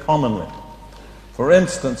with commonly. For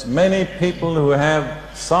instance, many people who have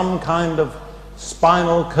some kind of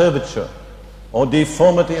spinal curvature or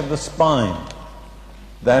deformity of the spine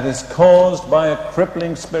that is caused by a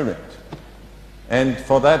crippling spirit, and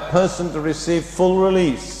for that person to receive full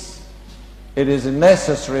release, it is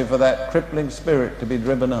necessary for that crippling spirit to be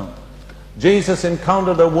driven out. Jesus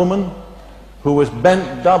encountered a woman who was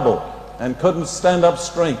bent double and couldn't stand up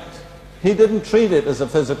straight. He didn't treat it as a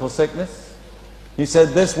physical sickness. He said,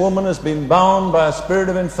 this woman has been bound by a spirit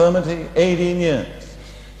of infirmity 18 years.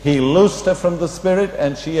 He loosed her from the spirit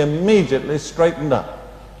and she immediately straightened up.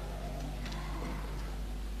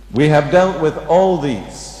 We have dealt with all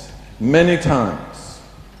these many times.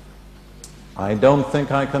 I don't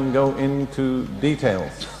think I can go into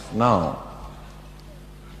details now,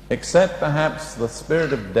 except perhaps the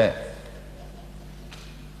spirit of death,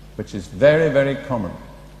 which is very, very common.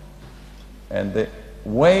 And the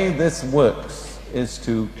way this works is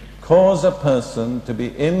to cause a person to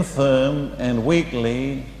be infirm and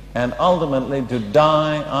weakly and ultimately to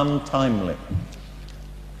die untimely.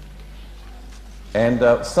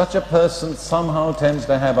 And such a person somehow tends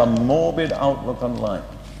to have a morbid outlook on life.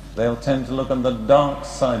 They'll tend to look on the dark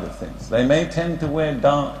side of things. They may tend to wear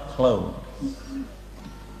dark clothes.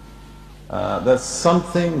 There's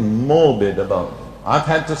something morbid about them. I've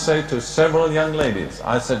had to say to several young ladies,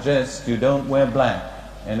 I suggest you don't wear black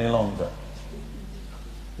any longer.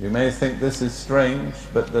 You may think this is strange,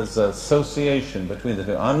 but there's an association between the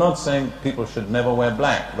two. I'm not saying people should never wear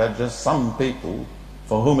black. There are just some people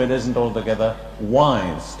for whom it isn't altogether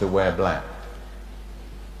wise to wear black.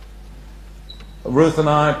 Ruth and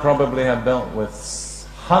I probably have dealt with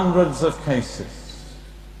hundreds of cases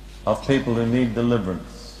of people who need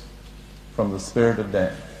deliverance from the spirit of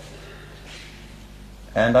death.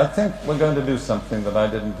 And I think we're going to do something that I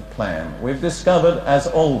didn't plan. We've discovered, as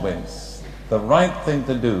always, the right thing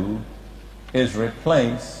to do is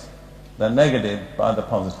replace the negative by the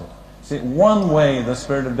positive. See, one way the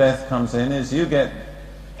spirit of death comes in is you get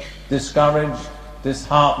discouraged,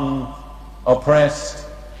 disheartened, oppressed,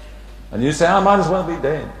 and you say, I might as well be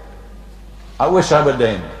dead. I wish I were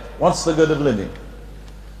dead. What's the good of living?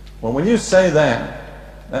 Well, when you say that,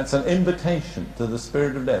 that's an invitation to the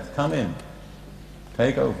spirit of death. Come in.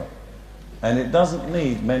 Take over. And it doesn't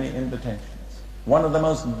need many invitations. One of the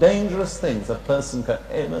most dangerous things a person can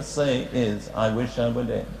ever say is, I wish I were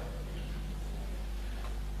dead.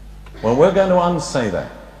 Well, we're going to unsay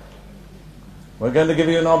that. We're going to give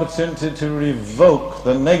you an opportunity to revoke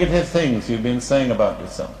the negative things you've been saying about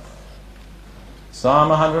yourself. Psalm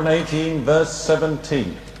 118, verse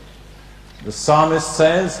 17. The psalmist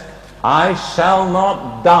says, I shall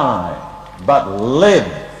not die, but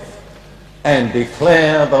live and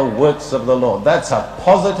declare the works of the Lord. That's a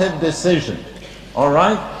positive decision. All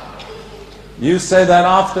right? You say that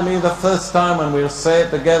after me the first time, and we'll say it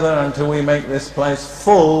together until we make this place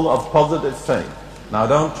full of positive faith. Now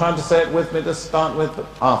don't try to say it with me to start with, but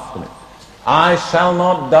after me. I shall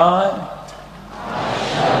not die,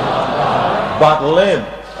 but live,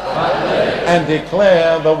 and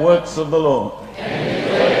declare the works of the Lord.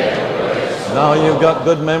 Now you've got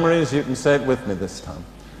good memories, you can say it with me this time.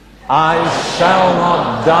 I shall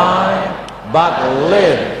not die, but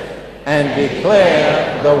live and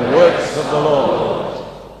declare the works of the Lord.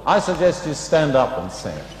 I suggest you stand up and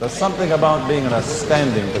say it. There's something about being in a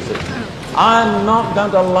standing position. I'm not going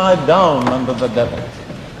to lie down under the devil.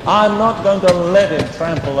 I'm not going to let him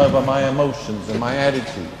trample over my emotions and my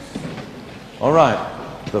attitudes. All right,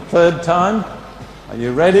 the third time. Are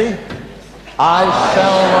you ready? I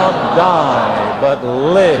shall not die, but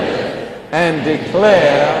live and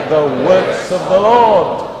declare the works of the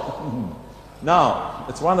Lord. Now,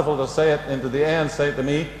 it's wonderful to say it into the air and say it to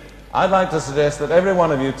me. I'd like to suggest that every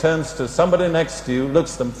one of you turns to somebody next to you,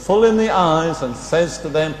 looks them full in the eyes and says to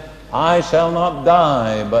them, I shall not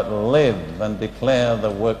die, but live and declare the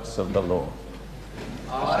works of the Lord.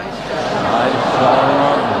 I shall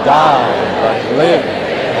not die, but live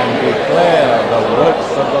and declare the works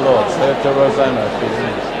of the Lord. Say it to Rosanna.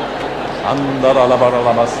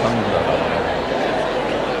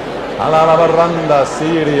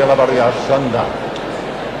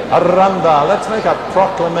 Aranda, let's make a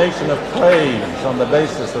proclamation of praise on the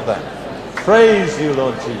basis of that. Praise you,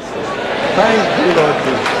 Lord Jesus. Thank you, Lord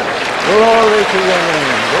Jesus. Glory to your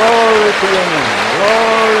name. Glory to your name.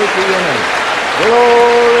 Glory to your name.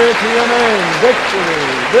 Glory to your name. Victory,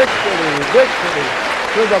 victory, victory.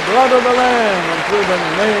 Through the blood of the Lamb and through the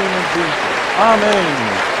name of Jesus. Amen.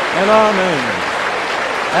 And amen.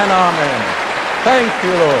 And amen. Thank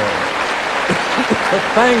you, Lord.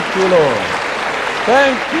 Thank you, Lord.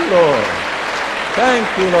 Thank you, Lord. Thank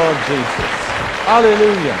you, Lord Jesus.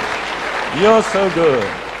 Hallelujah. You're so good.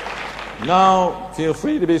 Now, feel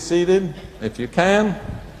free to be seated if you can.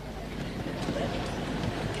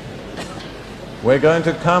 We're going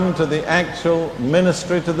to come to the actual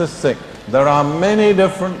ministry to the sick. There are many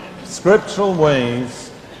different scriptural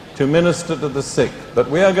ways to minister to the sick, but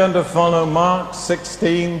we are going to follow Mark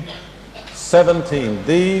 16:17.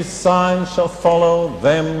 These signs shall follow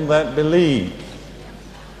them that believe.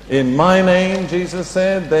 In my name, Jesus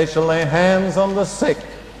said, they shall lay hands on the sick.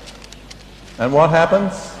 And what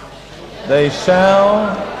happens? They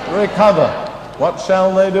shall recover. What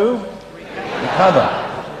shall they do? Recover.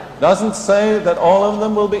 Doesn't say that all of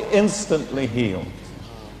them will be instantly healed.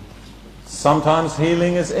 Sometimes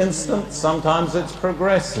healing is instant, sometimes it's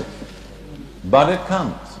progressive. But it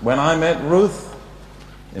comes. When I met Ruth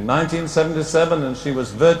in 1977 and she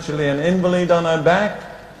was virtually an invalid on her back,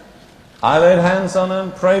 I laid hands on her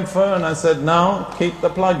and prayed for her, and I said, now keep the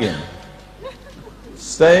plug in.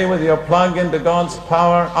 Stay with your plug into God's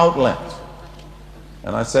power outlet.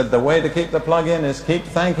 And I said, the way to keep the plug in is keep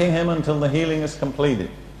thanking Him until the healing is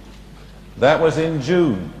completed. That was in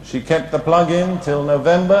June. She kept the plug in till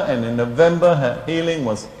November, and in November her healing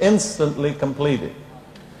was instantly completed.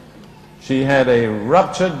 She had a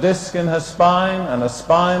ruptured disc in her spine and a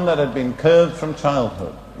spine that had been curved from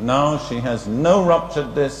childhood. Now she has no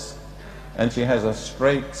ruptured disc and she has a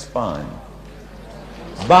straight spine.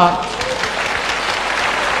 But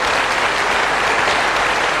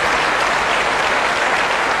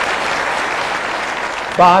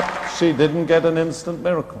she didn't get an instant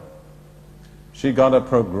miracle. She got a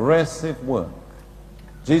progressive work.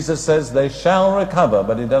 Jesus says they shall recover,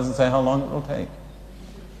 but He doesn't say how long it will take.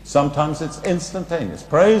 Sometimes it's instantaneous.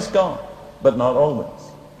 Praise God, but not always.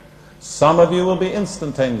 Some of you will be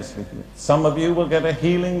instantaneously healed. Some of you will get a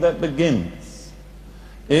healing that begins.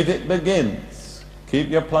 If it begins, keep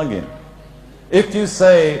your plug in. If you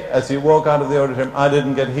say, as you walk out of the auditorium, I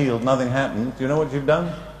didn't get healed, nothing happened, do you know what you've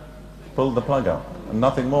done? Pull the plug out, and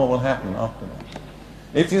nothing more will happen after that.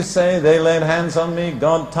 If you say, they laid hands on me,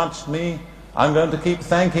 God touched me, I'm going to keep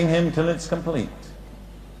thanking Him till it's complete.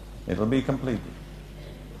 It'll be completed.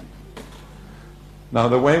 Now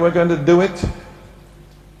the way we're going to do it,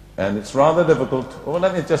 and it's rather difficult. Well,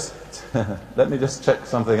 let me just check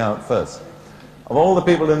something out first. Of all the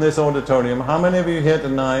people in this auditorium, how many of you here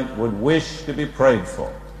tonight would wish to be prayed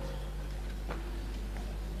for?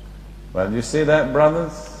 Well, you see that,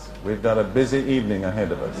 brothers? We've got a busy evening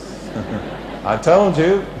ahead of us. I told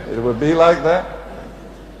you it would be like that.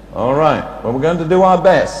 All right. Well, we're going to do our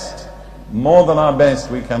best. More than our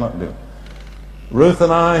best we cannot do. Ruth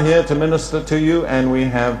and I are here to minister to you, and we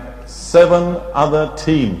have 7 other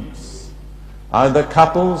teams, either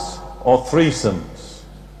couples or threesomes,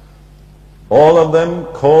 all of them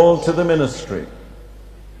called to the ministry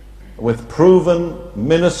with proven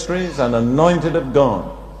ministries and anointed of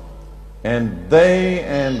God. And they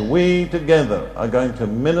and we together are going to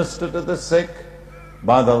minister to the sick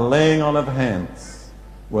by the laying on of hands.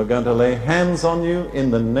 We're going to lay hands on you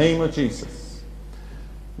in the name of Jesus.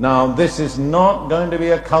 Now, this is not going to be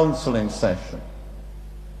a counseling session.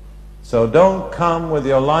 So don't come with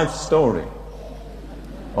your life story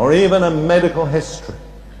or even a medical history.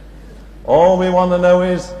 All we want to know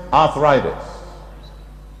is arthritis,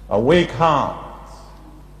 a weak heart,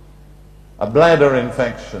 a bladder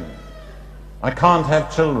infection, I can't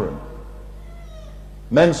have children,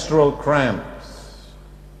 menstrual cramps,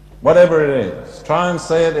 whatever it is. Try and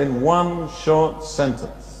say it in one short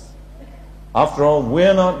sentence. After all,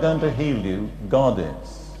 we're not going to heal you, God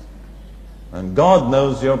is. And God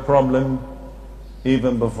knows your problem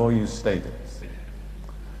even before you state it.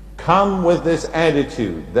 Come with this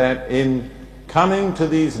attitude that in coming to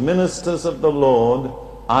these ministers of the Lord,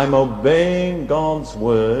 I'm obeying God's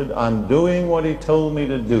word, I'm doing what He told me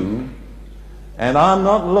to do, and I'm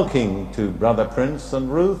not looking to Brother Prince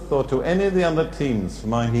and Ruth or to any of the other teams for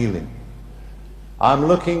my healing. I'm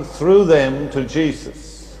looking through them to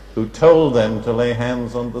Jesus, who told them to lay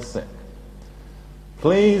hands on the sick.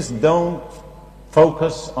 Please don't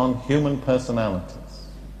focus on human personalities,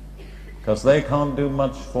 because they can't do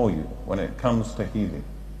much for you when it comes to healing.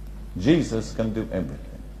 Jesus can do everything.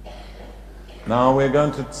 Now we're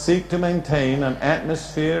going to seek to maintain an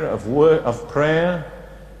atmosphere of prayer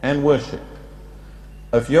and worship.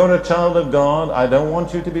 If you're a child of God, I don't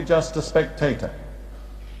want you to be just a spectator.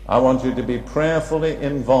 I want you to be prayerfully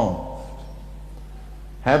involved.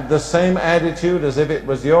 Have the same attitude as if it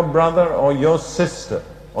was your brother or your sister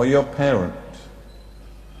or your parent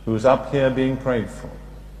who's up here being prayed for.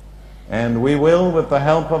 And we will, with the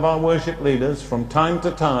help of our worship leaders, from time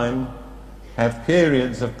to time, have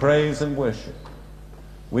periods of praise and worship.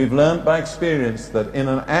 We've learned by experience that in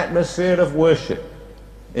an atmosphere of worship,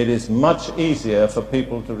 it is much easier for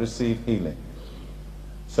people to receive healing.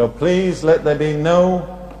 So please let there be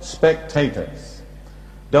no spectators.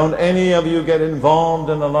 Don't any of you get involved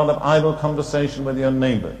in a lot of idle conversation with your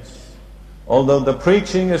neighbors. Although the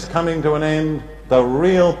preaching is coming to an end, the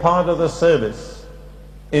real part of the service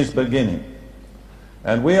is beginning.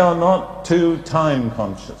 And we are not too time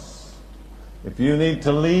conscious. If you need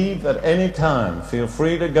to leave at any time, feel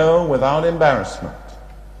free to go without embarrassment.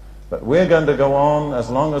 But we're going to go on as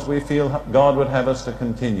long as we feel God would have us to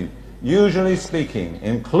continue. Usually speaking,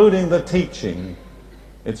 including the teaching,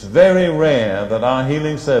 it's very rare that our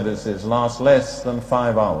healing services last less than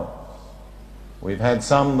 5 hours. We've had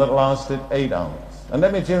some that lasted 8 hours. And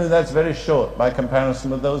let me tell you, that's very short by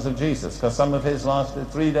comparison with those of Jesus, because some of his lasted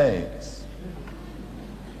 3 days.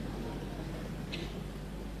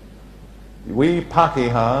 We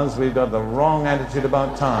Pakihas, we've got the wrong attitude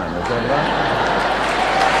about time. Is that right?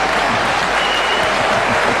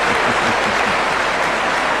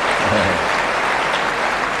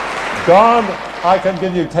 God, I can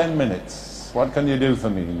give you 10 minutes. What can you do for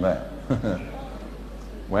me in that?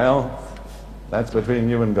 Well, that's between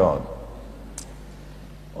you and God.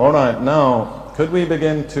 All right, now, could we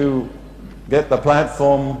begin to get the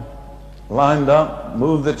platform lined up,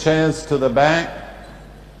 move the chairs to the back?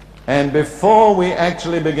 And before we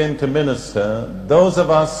actually begin to minister, those of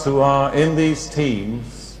us who are in these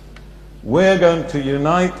teams, we're going to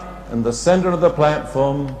unite in the center of the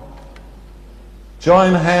platform,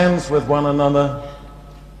 join hands with one another,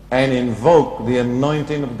 and invoke the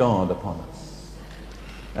anointing of God upon us.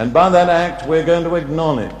 And by that act, we're going to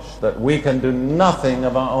acknowledge that we can do nothing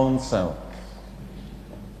of our own selves.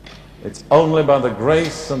 It's only by the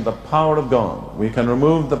grace and the power of God. We can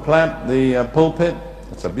remove the pulpit.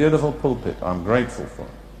 It's a beautiful pulpit. I'm grateful for it.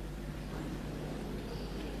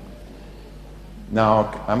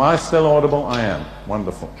 Now, am I still audible? I am.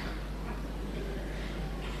 Wonderful.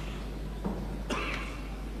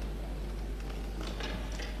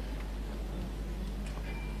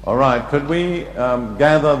 All right, could we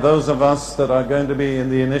gather those of us that are going to be in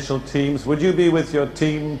the initial teams? Would you be with your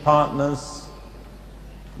team partners?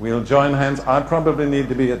 We'll join hands. I probably need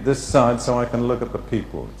to be at this side so I can look at the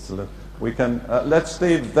people. We can let's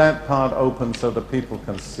leave that part open so the people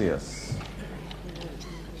can see us.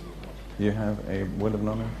 You have a word of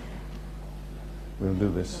knowledge? We'll do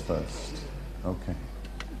this first. Okay.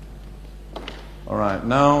 All right,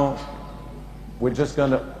 now we're just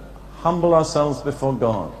going to humble ourselves before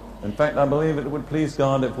God. In fact, I believe it would please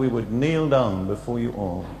God if we would kneel down before you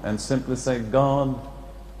all and simply say, God,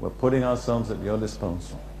 we're putting ourselves at your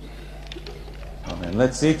disposal. Amen.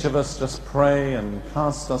 Let's each of us just pray and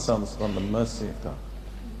cast ourselves on the mercy of God.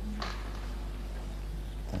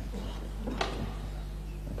 Thank you. Thank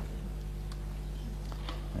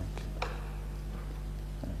you.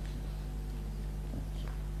 Thank you.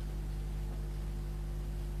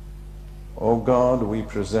 Oh God, we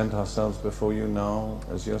present ourselves before you now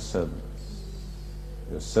as your servants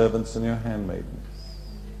and your handmaidens.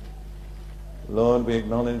 Lord, we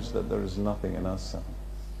acknowledge that there is nothing in ourselves.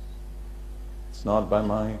 It's not by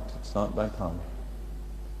might, it's not by power,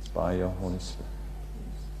 it's by your Holy Spirit.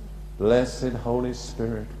 Blessed Holy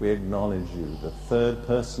Spirit, we acknowledge you, the third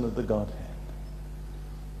person of the Godhead,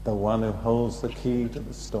 the one who holds the key to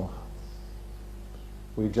the storehouse.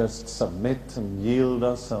 We just submit and yield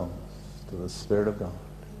ourselves to the Spirit of God.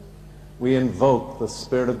 We invoke the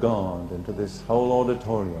Spirit of God into this whole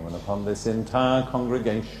auditorium and upon this entire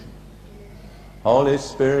congregation. Holy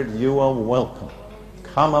Spirit, you are welcome.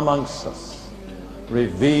 Come amongst us.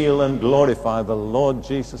 Reveal and glorify the Lord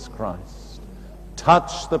Jesus Christ.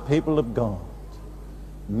 Touch the people of God.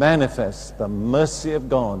 Manifest the mercy of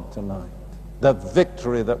God tonight. The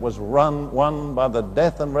victory that was won by the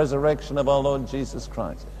death and resurrection of our Lord Jesus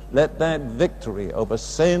Christ. Let that victory over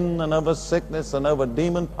sin and over sickness and over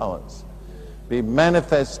demon powers be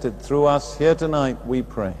manifested through us here tonight, we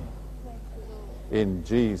pray. In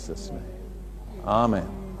Jesus' name. Amen.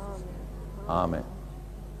 Amen.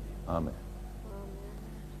 Amen.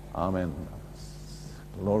 Amen.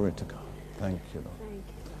 Glory to God. Thank you, Lord.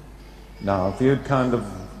 Now, if you'd kind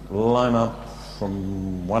of line up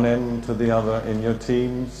from one end to the other in your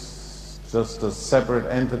teams, just as separate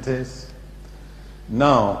entities.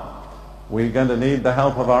 Now, we're going to need the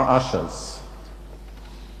help of our ushers.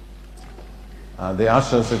 The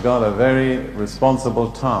ushers have got a very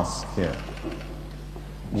responsible task here.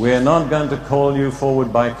 We're not going to call you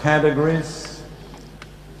forward by categories.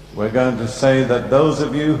 We're going to say that those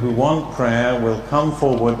of you who want prayer will come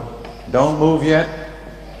forward. Don't move yet.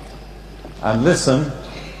 And listen,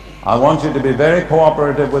 I want you to be very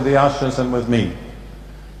cooperative with the ushers and with me.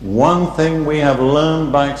 One thing we have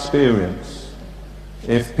learned by experience,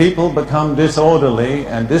 if people become disorderly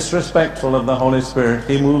and disrespectful of the Holy Spirit,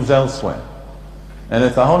 he moves elsewhere. And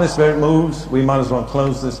if the Holy Spirit moves, we might as well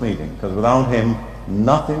close this meeting, because without him,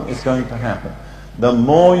 nothing is going to happen. The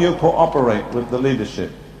more you cooperate with the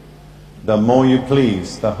leadership, the more you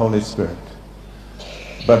please the Holy Spirit.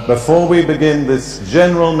 But before we begin this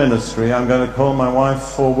general ministry, I'm going to call my wife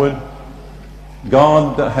forward.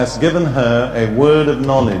 God has given her a word of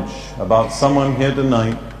knowledge about someone here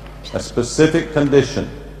tonight, a specific condition.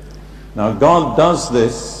 Now, God does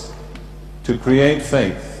this to create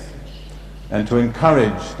faith and to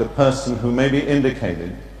encourage the person who may be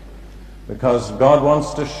indicated, because God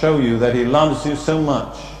wants to show you that he loves you so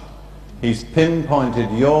much. He's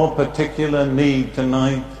pinpointed your particular need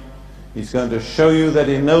tonight. He's going to show you that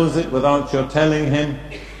he knows it without your telling him.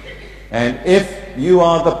 And if you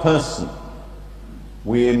are the person,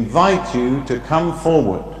 we invite you to come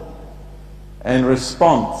forward and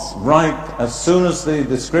response right as soon as the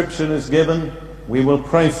description is given. We will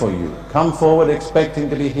pray for you. Come forward expecting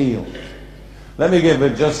to be healed. Let me give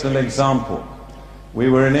just an example. We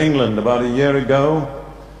were in England about a year ago,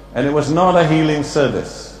 and it was not a healing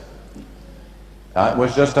service. It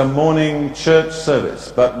was just a morning church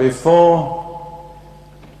service. But before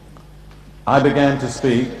I began to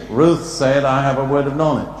speak, Ruth said, I have a word of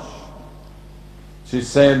knowledge. She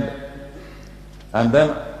said, and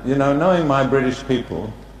then, knowing my British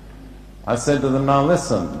people, I said to them, now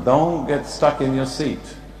listen, don't get stuck in your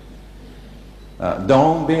seat.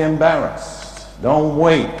 Don't be embarrassed. Don't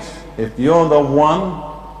wait. If you're the one,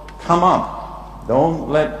 come up. Don't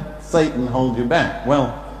let Satan hold you back.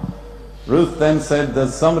 Well, Ruth then said,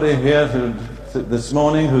 there's somebody here this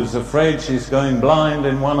morning who's afraid she's going blind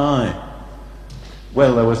in one eye.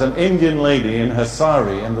 Well, there was an Indian lady in her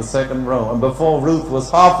sari in the second row, and before Ruth was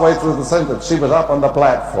halfway through the sentence, she was up on the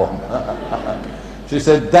platform. She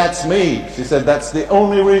said, that's me. She said, that's the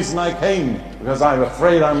only reason I came, because I'm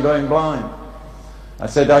afraid I'm going blind. I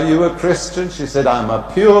said, are you a Christian? She said, I'm a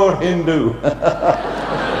pure Hindu.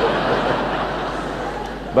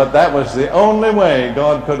 But that was the only way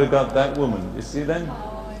God could have got that woman. You see then?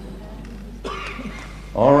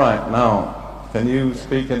 All right, now, can you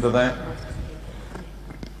speak into that?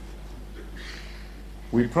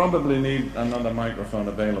 We probably need another microphone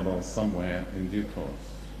available somewhere in due course.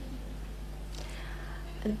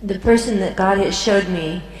 The person that God has showed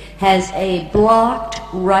me has a blocked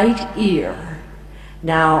right ear.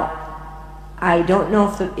 Now, I don't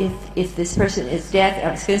know if this person is deaf.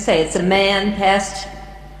 I was going to say it's a man past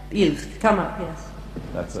youth. Come up, yes.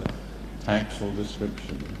 That's a tactful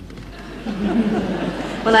description.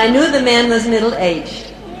 Well, I knew the man was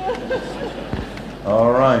middle-aged.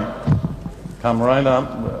 All right. Come right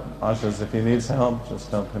up. Ushers, if he needs help,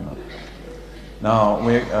 just help him up. Now,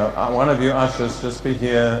 one of you ushers, just be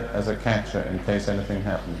here as a catcher in case anything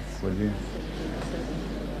happens, would you?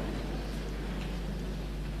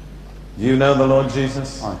 Do you know the Lord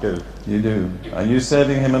Jesus? I do. You do. Are you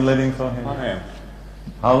serving him and living for him? I am.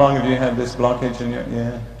 How long have you had this blockage in your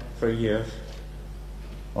ear? 3 years.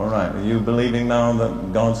 All right. Are you believing now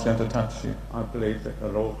that God's going to touch you? I believe that the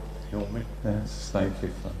Lord heal me. Yes, thank you,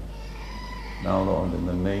 Father. Now, Lord, in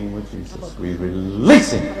the name of Jesus, we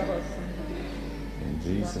release him. In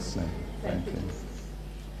Jesus' name. Thank you.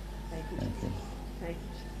 Thank you. Thank you.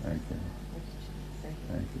 Thank you.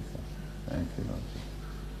 Thank you, Father. Thank you, Lord.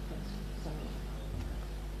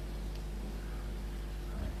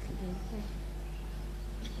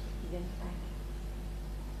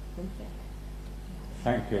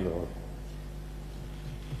 Thank you, Lord.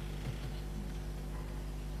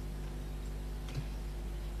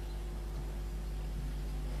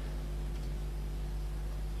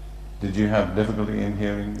 Did you have difficulty in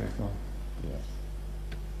hearing before? Yes.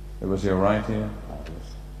 It was your right ear? That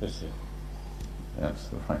was this ear. That's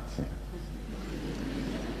the right ear.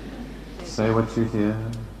 Say what you hear.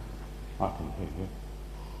 I can hear you.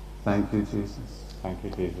 Thank you, Jesus. Thank you,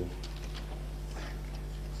 Jesus.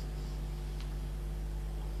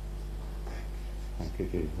 Thank you,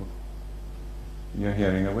 Jesus. You're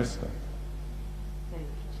hearing a whisper.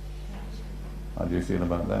 How do you feel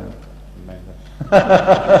about that? Amen. We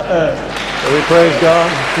praise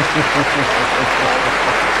God.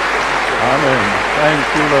 Amen. Thank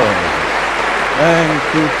you, Lord.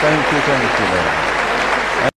 Thank you, Lord.